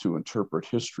available to interpret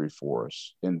history for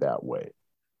us in that way.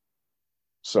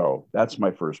 So that's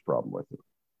my first problem with it.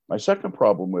 My second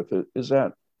problem with it is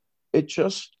that it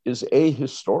just is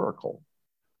ahistorical.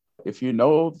 If you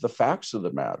know the facts of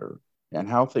the matter and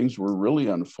how things were really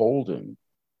unfolding,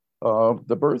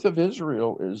 the birth of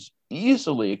Israel is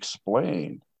easily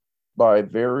explained by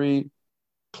very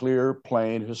clear,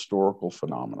 plain historical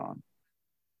phenomenon.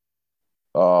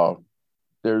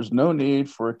 There's no need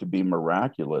for it to be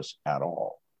miraculous at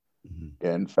all. Mm-hmm.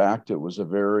 In fact, there was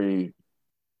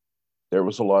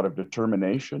a lot of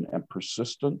determination and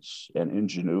persistence and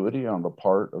ingenuity on the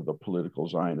part of the political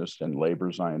Zionist and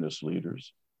labor Zionist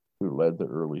leaders who led the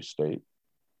early state,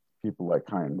 people like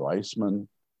Chaim Weizmann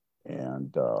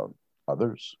and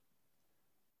others.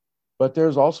 But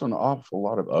there's also an awful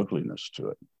lot of ugliness to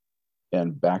it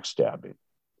and backstabbing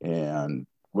and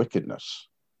wickedness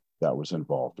that was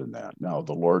involved in that. Now,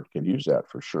 the Lord can use that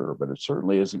for sure, but it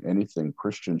certainly isn't anything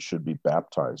Christians should be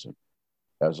baptizing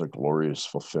as a glorious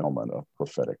fulfillment of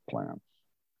prophetic plans.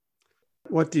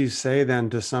 What do you say then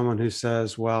to someone who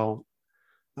says, well,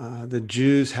 the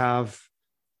Jews have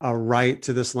a right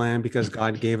to this land because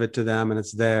God gave it to them and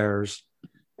it's theirs,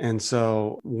 and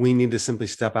so we need to simply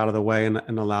step out of the way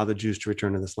and allow the Jews to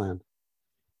return to this land?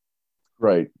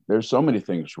 Right. There's so many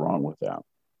things wrong with that.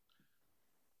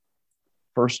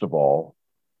 First of all,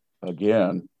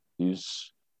 again,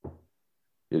 is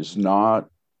not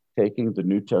taking the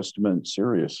New Testament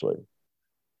seriously.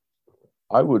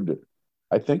 I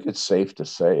think it's safe to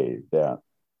say that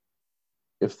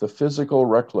if the physical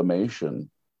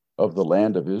reclamation of the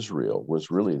land of Israel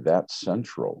was really that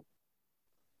central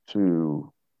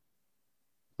to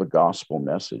the gospel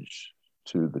message,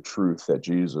 to the truth that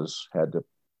Jesus had to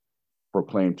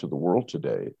proclaim to the world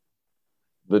today,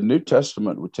 the New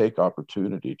Testament would take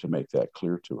opportunity to make that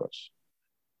clear to us.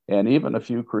 And even a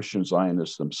few Christian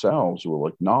Zionists themselves will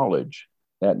acknowledge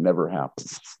that never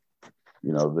happened.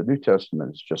 The New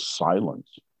Testament is just silent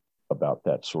about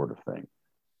that sort of thing.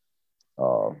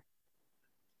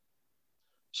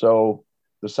 So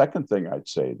the second thing I'd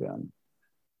say then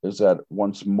is that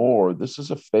once more, this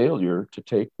is a failure to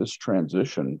take this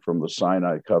transition from the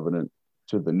Sinai covenant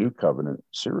to the new covenant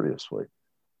seriously.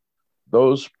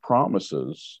 Those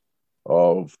promises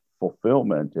of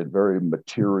fulfillment in very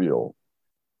material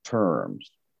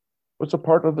terms was a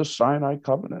part of the Sinai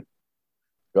covenant.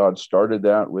 God started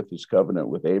that with his covenant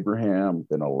with Abraham,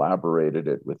 then elaborated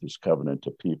it with his covenant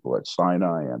to people at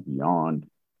Sinai and beyond.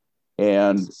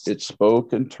 And it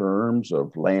spoke in terms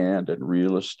of land and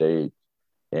real estate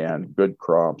and good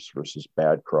crops versus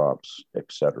bad crops,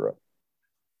 etc.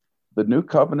 The new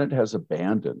covenant has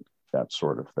abandoned that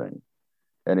sort of thing.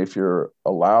 And if you're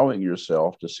allowing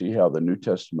yourself to see how the New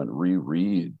Testament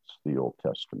rereads the Old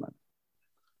Testament,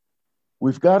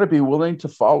 we've got to be willing to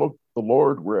follow the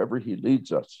Lord wherever he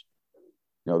leads us.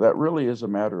 That really is a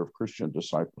matter of Christian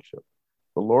discipleship.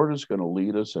 The Lord is going to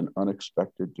lead us in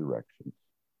unexpected directions.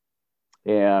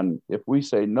 And if we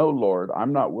say, no, Lord,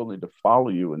 I'm not willing to follow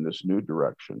you in this new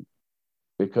direction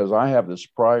because I have this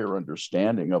prior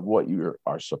understanding of what you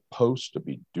are supposed to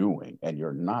be doing and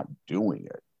you're not doing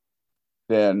it,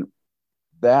 then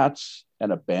that's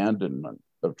an abandonment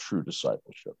of true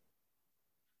discipleship.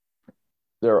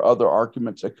 There are other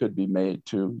arguments that could be made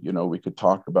too. We could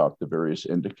talk about the various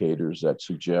indicators that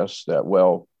suggest that,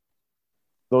 well,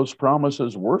 those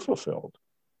promises were fulfilled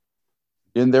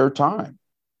in their time.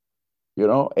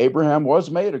 Abraham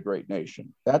was made a great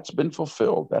nation. That's been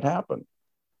fulfilled. That happened.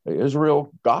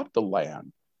 Israel got the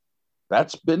land.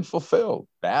 That's been fulfilled.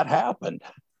 That happened.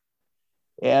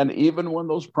 And even when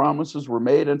those promises were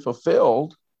made and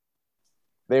fulfilled,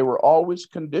 they were always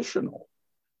conditional.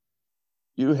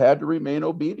 You had to remain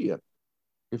obedient.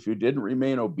 If you didn't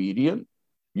remain obedient,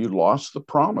 you lost the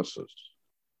promises.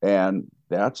 And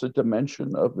that's a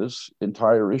dimension of this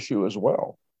entire issue as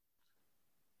well.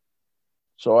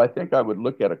 So I think I would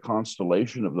look at a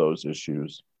constellation of those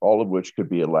issues, all of which could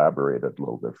be elaborated a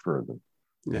little bit further.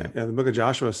 Yeah, the book of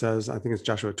Joshua says, I think it's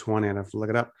Joshua 20, and I have to look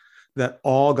it up, that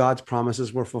all God's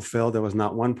promises were fulfilled. There was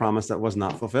not one promise that was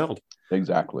not fulfilled.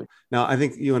 Exactly. Now, I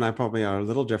think you and I probably are a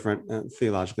little different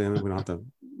theologically, and we don't have to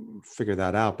figure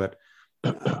that out. But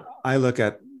I look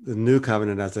at the new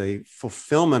covenant as a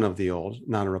fulfillment of the old,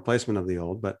 not a replacement of the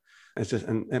old. But it's just,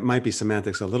 and it might be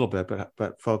semantics a little bit,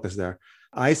 but focus there.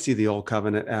 I see the old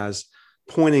covenant as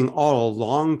pointing all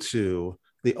along to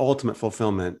the ultimate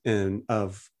fulfillment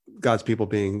of God's people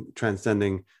being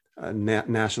transcending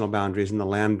national boundaries and the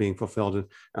land being fulfilled,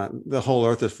 and the whole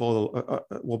earth is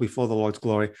will be full of the Lord's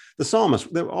glory. The psalmists,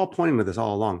 they're all pointing to this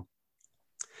all along,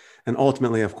 and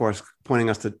ultimately, of course, pointing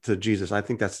us to Jesus. I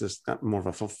think that's just more of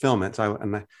a fulfillment. So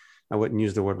I wouldn't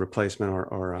use the word replacement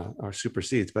or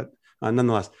supersedes, but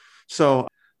nonetheless. So,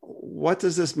 what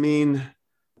does this mean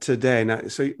today? Now,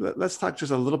 so let's talk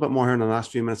just a little bit more here in the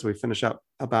last few minutes as we finish up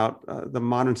about the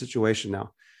modern situation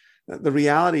now. The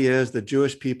reality is the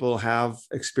Jewish people have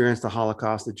experienced the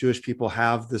Holocaust. The Jewish people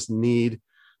have this need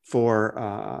for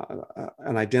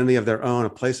an identity of their own, a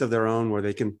place of their own where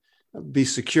they can be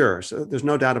secure. So there's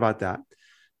no doubt about that.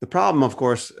 The problem, of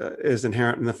course, is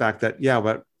inherent in the fact that,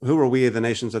 but who are we, the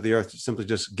nations of the earth, to simply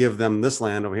just give them this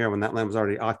land over here when that land was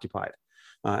already occupied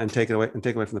and take away from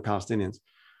the Palestinians?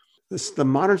 The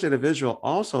modern state of Israel,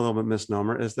 also a little bit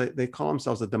misnomer, is they call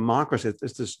themselves a democracy.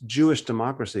 It's this Jewish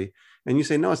democracy. And you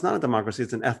say, no, it's not a democracy,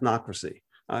 it's an ethnocracy.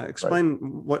 Explain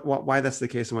why that's the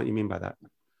case and what you mean by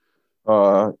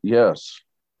that. Yes.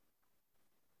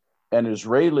 An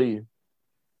Israeli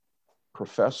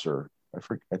professor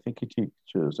I think he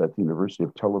teaches at the University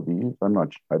of Tel Aviv.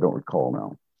 I don't recall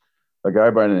now. A guy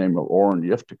by the name of Oren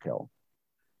Yiftikel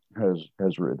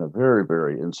has written a very,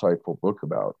 very insightful book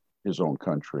about his own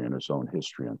country and his own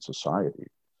history and society.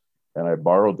 And I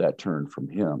borrowed that term from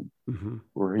him,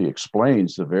 where he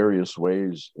explains the various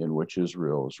ways in which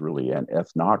Israel is really an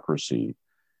ethnocracy,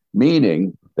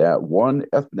 meaning that one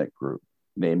ethnic group,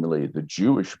 namely the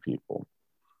Jewish people,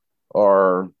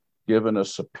 are given a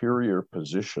superior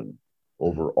position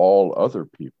over all other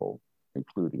people,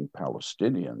 including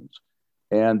Palestinians.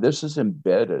 And this is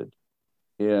embedded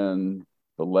in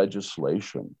the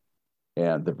legislation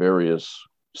and the various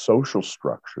social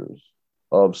structures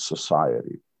of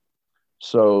society,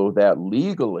 so that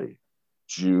legally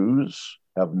Jews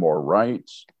have more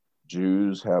rights,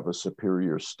 Jews have a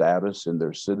superior status in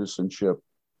their citizenship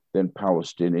than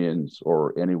Palestinians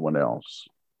or anyone else.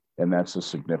 And that's the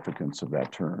significance of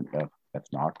that term,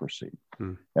 ethnocracy.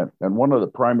 And one of the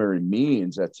primary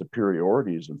means that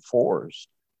superiority is enforced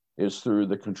is through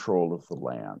the control of the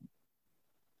land,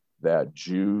 that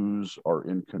Jews are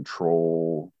in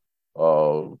control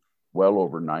of well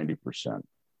over 90%.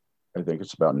 I think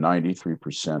it's about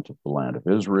 93% of the land of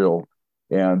Israel.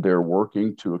 And they're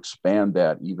working to expand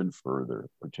that even further,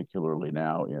 particularly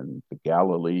now in the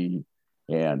Galilee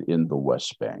and in the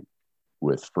West Bank,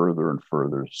 with further and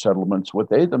further settlements, what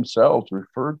they themselves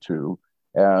refer to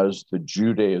as the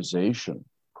Judaization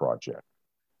project.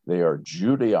 They are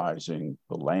Judaizing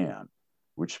the land,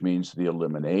 which means the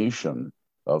elimination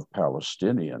of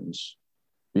Palestinians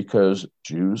because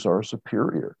Jews are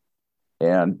superior.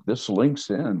 And this links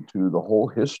into the whole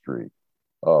history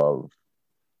of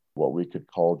what we could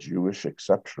call Jewish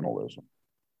exceptionalism,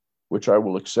 which I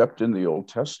will accept in the Old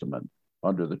Testament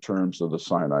under the terms of the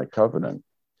Sinai Covenant,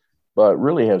 but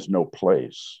really has no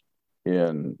place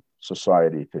in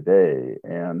society today,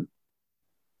 and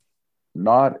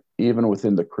not even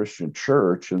within the Christian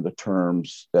church in the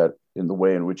terms that, in the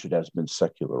way in which it has been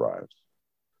secularized.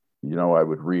 You know, I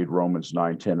would read Romans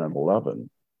 9, 10, and 11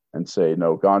 and say,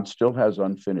 no, God still has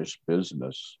unfinished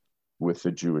business with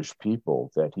the Jewish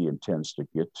people that he intends to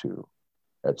get to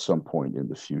at some point in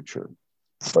the future.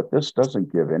 But this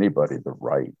doesn't give anybody the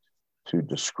right to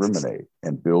discriminate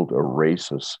and build a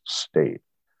racist state,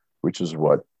 which is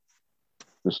what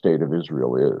the state of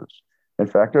Israel is. In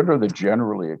fact, under the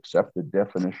generally accepted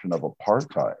definition of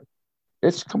apartheid,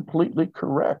 it's completely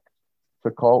correct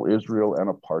to call Israel an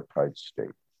apartheid state.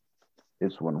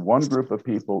 It's when one group of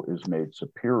people is made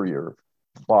superior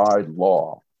by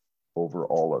law over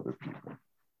all other people.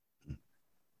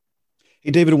 Hey,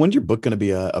 David, when's your book going to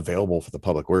be available for the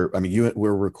public? We're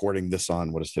recording this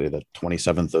on, what is today, the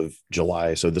 27th of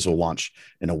July. So this will launch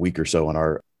in a week or so on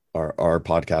our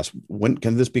podcast. When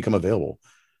can this become available?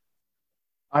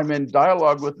 I'm in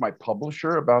dialogue with my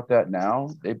publisher about that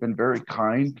now. They've been very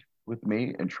kind with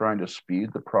me in trying to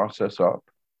speed the process up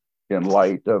in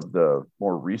light of the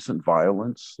more recent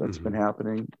violence that's been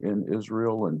happening in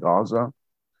Israel and Gaza.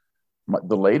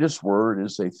 The latest word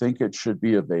is they think it should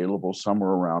be available somewhere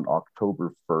around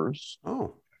October 1st.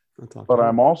 Oh, that's awesome. But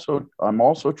I'm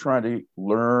also trying to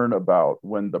learn about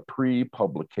when the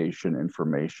pre-publication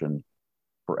information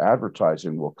for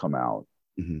advertising will come out.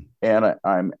 And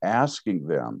I'm asking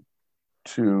them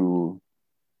to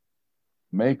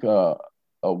make a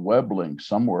web link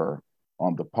somewhere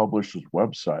on the publisher's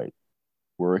website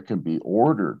where it can be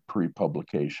ordered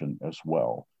pre-publication as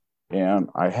well. And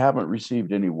I haven't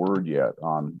received any word yet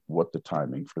on what the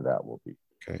timing for that will be.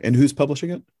 Okay. And who's publishing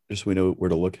it? Just so we know where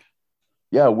to look.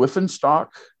 Yeah, Whiffenstock.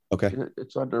 Okay.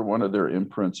 It's under one of their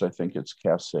imprints. I think it's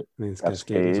Cascade.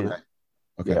 Okay.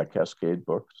 Yeah, Cascade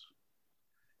Books.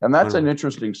 And that's an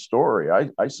interesting story.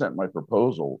 I sent my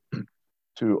proposal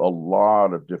to a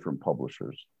lot of different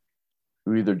publishers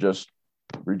who either just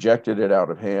rejected it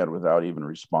out of hand without even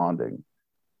responding,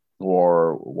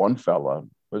 or one fella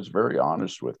was very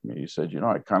honest with me. He said,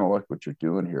 I kind of like what you're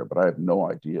doing here, but I have no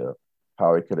idea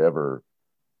how I could ever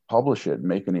publish it and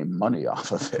make any money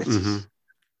off of it.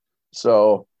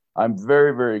 So I'm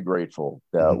very, very grateful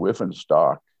that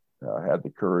Whiffenstock had the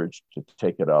courage to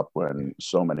take it up when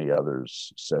so many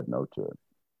others said no to it.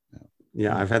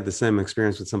 Yeah, I've had the same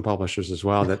experience with some publishers as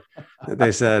well, that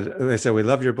they said, we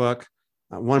love your book.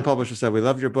 One publisher said, we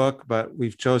love your book, but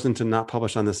we've chosen to not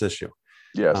publish on this issue.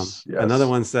 Yes. Another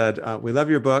one said, we love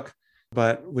your book,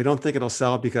 but we don't think it'll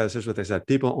sell because here's what they said: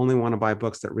 people only want to buy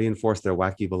books that reinforce their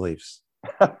wacky beliefs.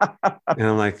 And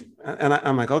I'm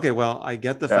like, okay, well, I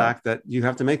get the fact that you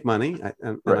have to make money,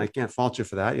 and I can't fault you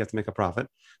for that. You have to make a profit.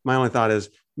 My only thought is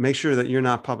make sure that you're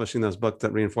not publishing those books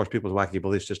that reinforce people's wacky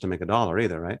beliefs just to make a dollar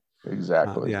either, right?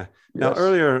 Exactly. Yeah. Now,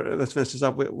 earlier, let's finish this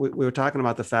up. We were talking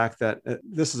about the fact that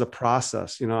this is a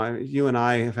process. You and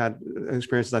I have had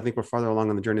experiences. I think we're farther along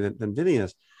on the journey than Vinnie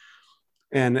is.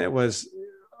 And it was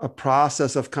a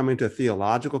process of coming to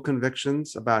theological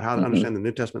convictions about how to understand the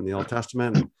New Testament and the Old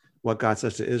Testament, and what God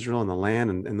says to Israel and the land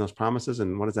and those promises,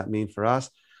 and what does that mean for us,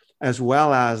 as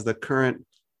well as the current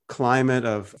climate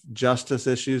of justice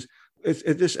issues.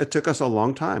 It took us a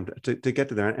long time to get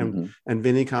to there. And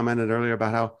Vinnie commented earlier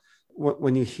about how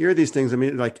when you hear these things, I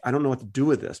mean, like, I don't know what to do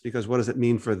with this, because what does it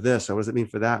mean for this? Or what does it mean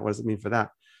for that? What does it mean for that?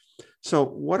 So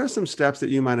what are some steps that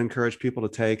you might encourage people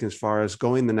to take as far as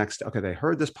going the next? Okay, they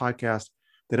heard this podcast.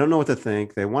 They don't know what to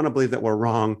think. They want to believe that we're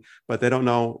wrong, but they don't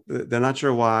know. They're not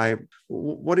sure why.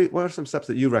 What are some steps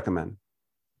that you recommend?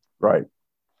 Right.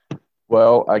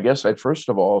 Well, I guess I'd first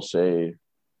of all say,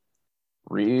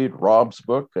 read Rob's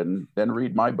book and then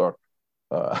read my book.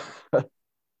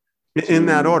 In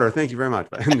that order. Thank you very much.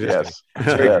 Yes.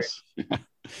 Yes.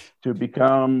 To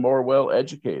become more well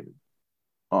educated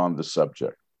on the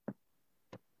subject.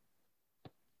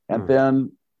 And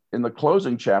then in the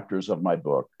closing chapters of my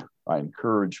book, I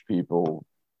encourage people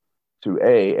to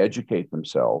A, educate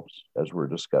themselves, as we're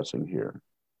discussing here,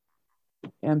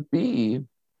 and B,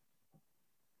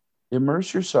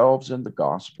 immerse yourselves in the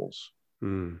Gospels.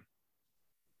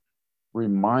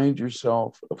 Remind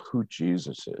yourself of who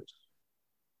Jesus is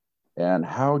and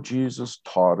how Jesus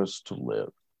taught us to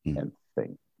live and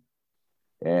think,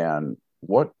 and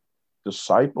what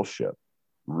discipleship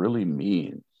really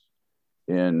means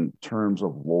in terms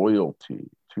of loyalty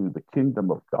to the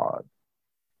kingdom of God,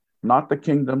 not the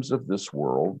kingdoms of this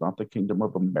world, not the kingdom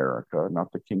of America, not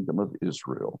the kingdom of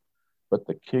Israel, but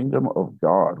the kingdom of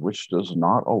God, which does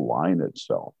not align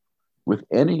itself with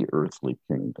any earthly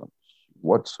kingdoms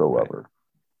whatsoever.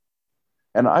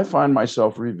 And I find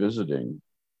myself revisiting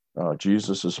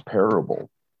Jesus's parable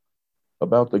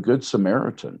about the Good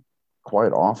Samaritan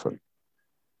quite often,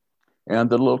 and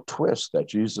the little twist that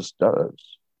Jesus does.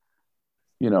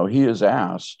 He is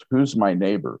asked, who's my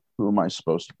neighbor? Who am I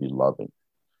supposed to be loving?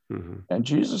 And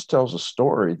Jesus tells a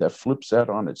story that flips that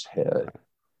on its head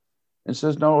and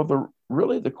says, no,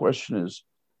 the question is,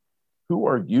 who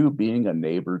are you being a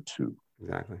neighbor to?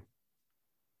 Exactly.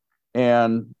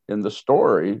 And in the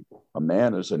story, a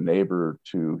man is a neighbor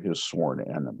to his sworn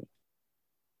enemy,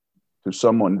 to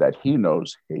someone that he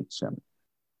knows hates him,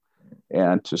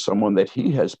 and to someone that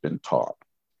he has been taught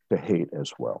to hate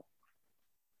as well.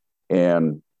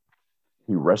 And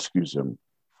he rescues him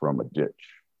from a ditch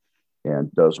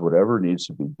and does whatever needs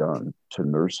to be done to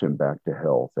nurse him back to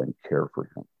health and care for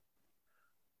him.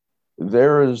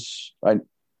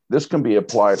 This can be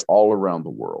applied all around the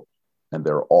world. And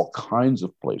there are all kinds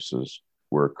of places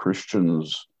where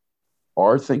Christians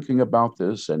are thinking about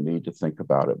this and need to think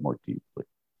about it more deeply.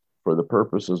 For the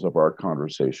purposes of our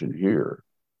conversation here,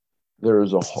 there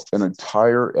is an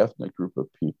entire ethnic group of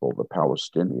people, the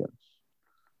Palestinians,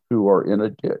 who are in a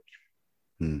ditch,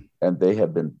 and they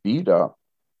have been beat up,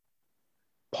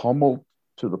 pummeled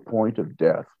to the point of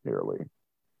death nearly,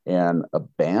 and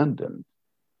abandoned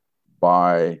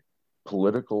by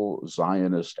political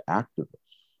Zionist activists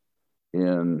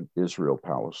in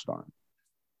Israel-Palestine.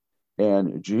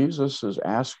 And Jesus is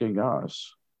asking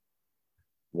us,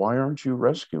 why aren't you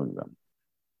rescuing them?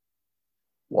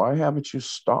 Why haven't you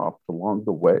stopped along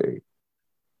the way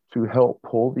to help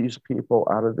pull these people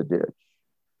out of the ditch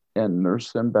and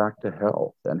nurse them back to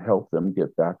health and help them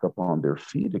get back up on their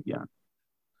feet again?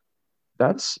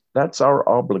 That's our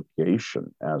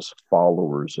obligation as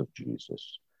followers of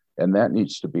Jesus. And that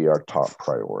needs to be our top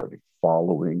priority,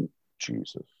 following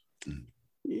Jesus.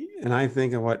 And I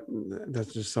think of what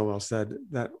that's just so well said,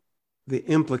 that the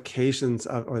implications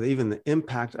of, or even the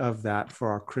impact of that for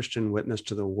our Christian witness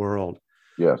to the world.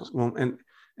 Yes. Well, and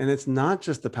it's not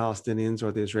just the Palestinians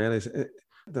or the Israelis.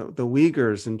 The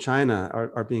Uyghurs in China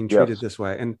are being treated this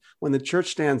way. And when the church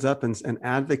stands up and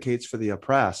advocates for the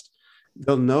oppressed,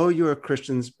 they'll know you're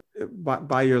Christians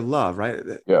by your love, right?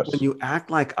 Yes. When you act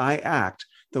like I act,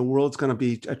 the world's going to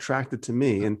be attracted to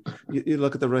me. And you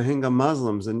look at the Rohingya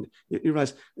Muslims and you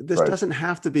realize this doesn't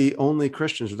have to be only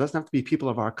Christians. It doesn't have to be people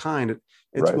of our kind.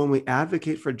 It's when we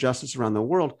advocate for justice around the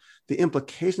world, the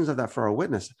implications of that for our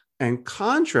witness. And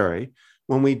contrary,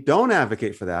 when we don't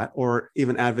advocate for that or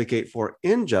even advocate for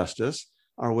injustice,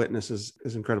 our witness is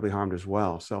incredibly harmed as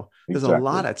well. So there's a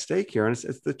lot at stake here, and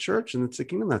it's the church and it's the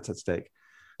kingdom that's at stake.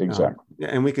 Exactly.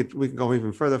 And we could go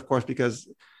even further, of course, because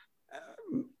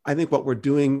I think what we're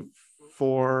doing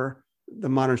for the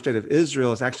modern state of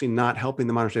Israel is actually not helping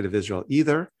the modern state of Israel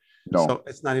either. No. So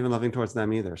it's not even loving towards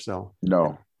them either. So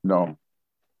no,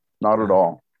 not at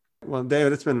all. Well,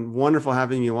 David, it's been wonderful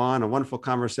having you on, a wonderful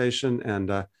conversation.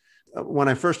 And when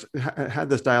I first had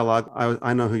this dialogue,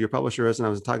 I know who your publisher is, and I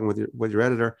was talking with your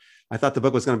editor. I thought the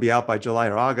book was going to be out by July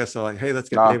or August. So like, hey, let's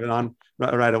get David on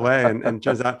right away. And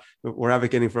turns out we're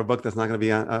advocating for a book that's not going to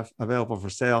be available for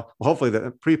sale. Well, hopefully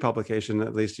the pre-publication,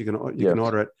 at least you can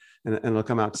order it and it'll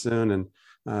come out soon.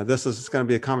 And this is going to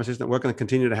be a conversation that we're going to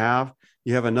continue to have.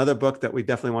 You have another book that we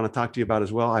definitely want to talk to you about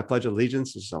as well. I Pledge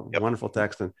Allegiance is a wonderful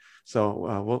text. And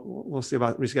so we'll see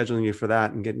about rescheduling you for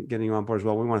that and getting you on board as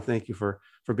well. We want to thank you for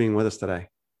being with us today.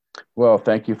 Well,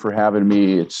 thank you for having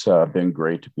me. It's been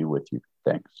great to be with you.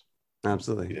 Thanks.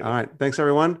 Absolutely. All right. Thanks,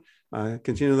 everyone.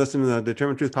 Continue listening to the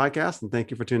Determined Truth podcast, and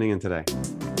thank you for tuning in today.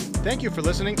 Thank you for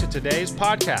listening to today's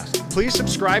podcast. Please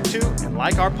subscribe to and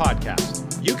like our podcast.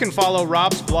 You can follow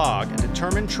Rob's blog at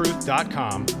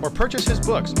determinedtruth.com or purchase his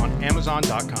books on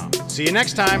amazon.com. See you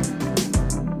next time.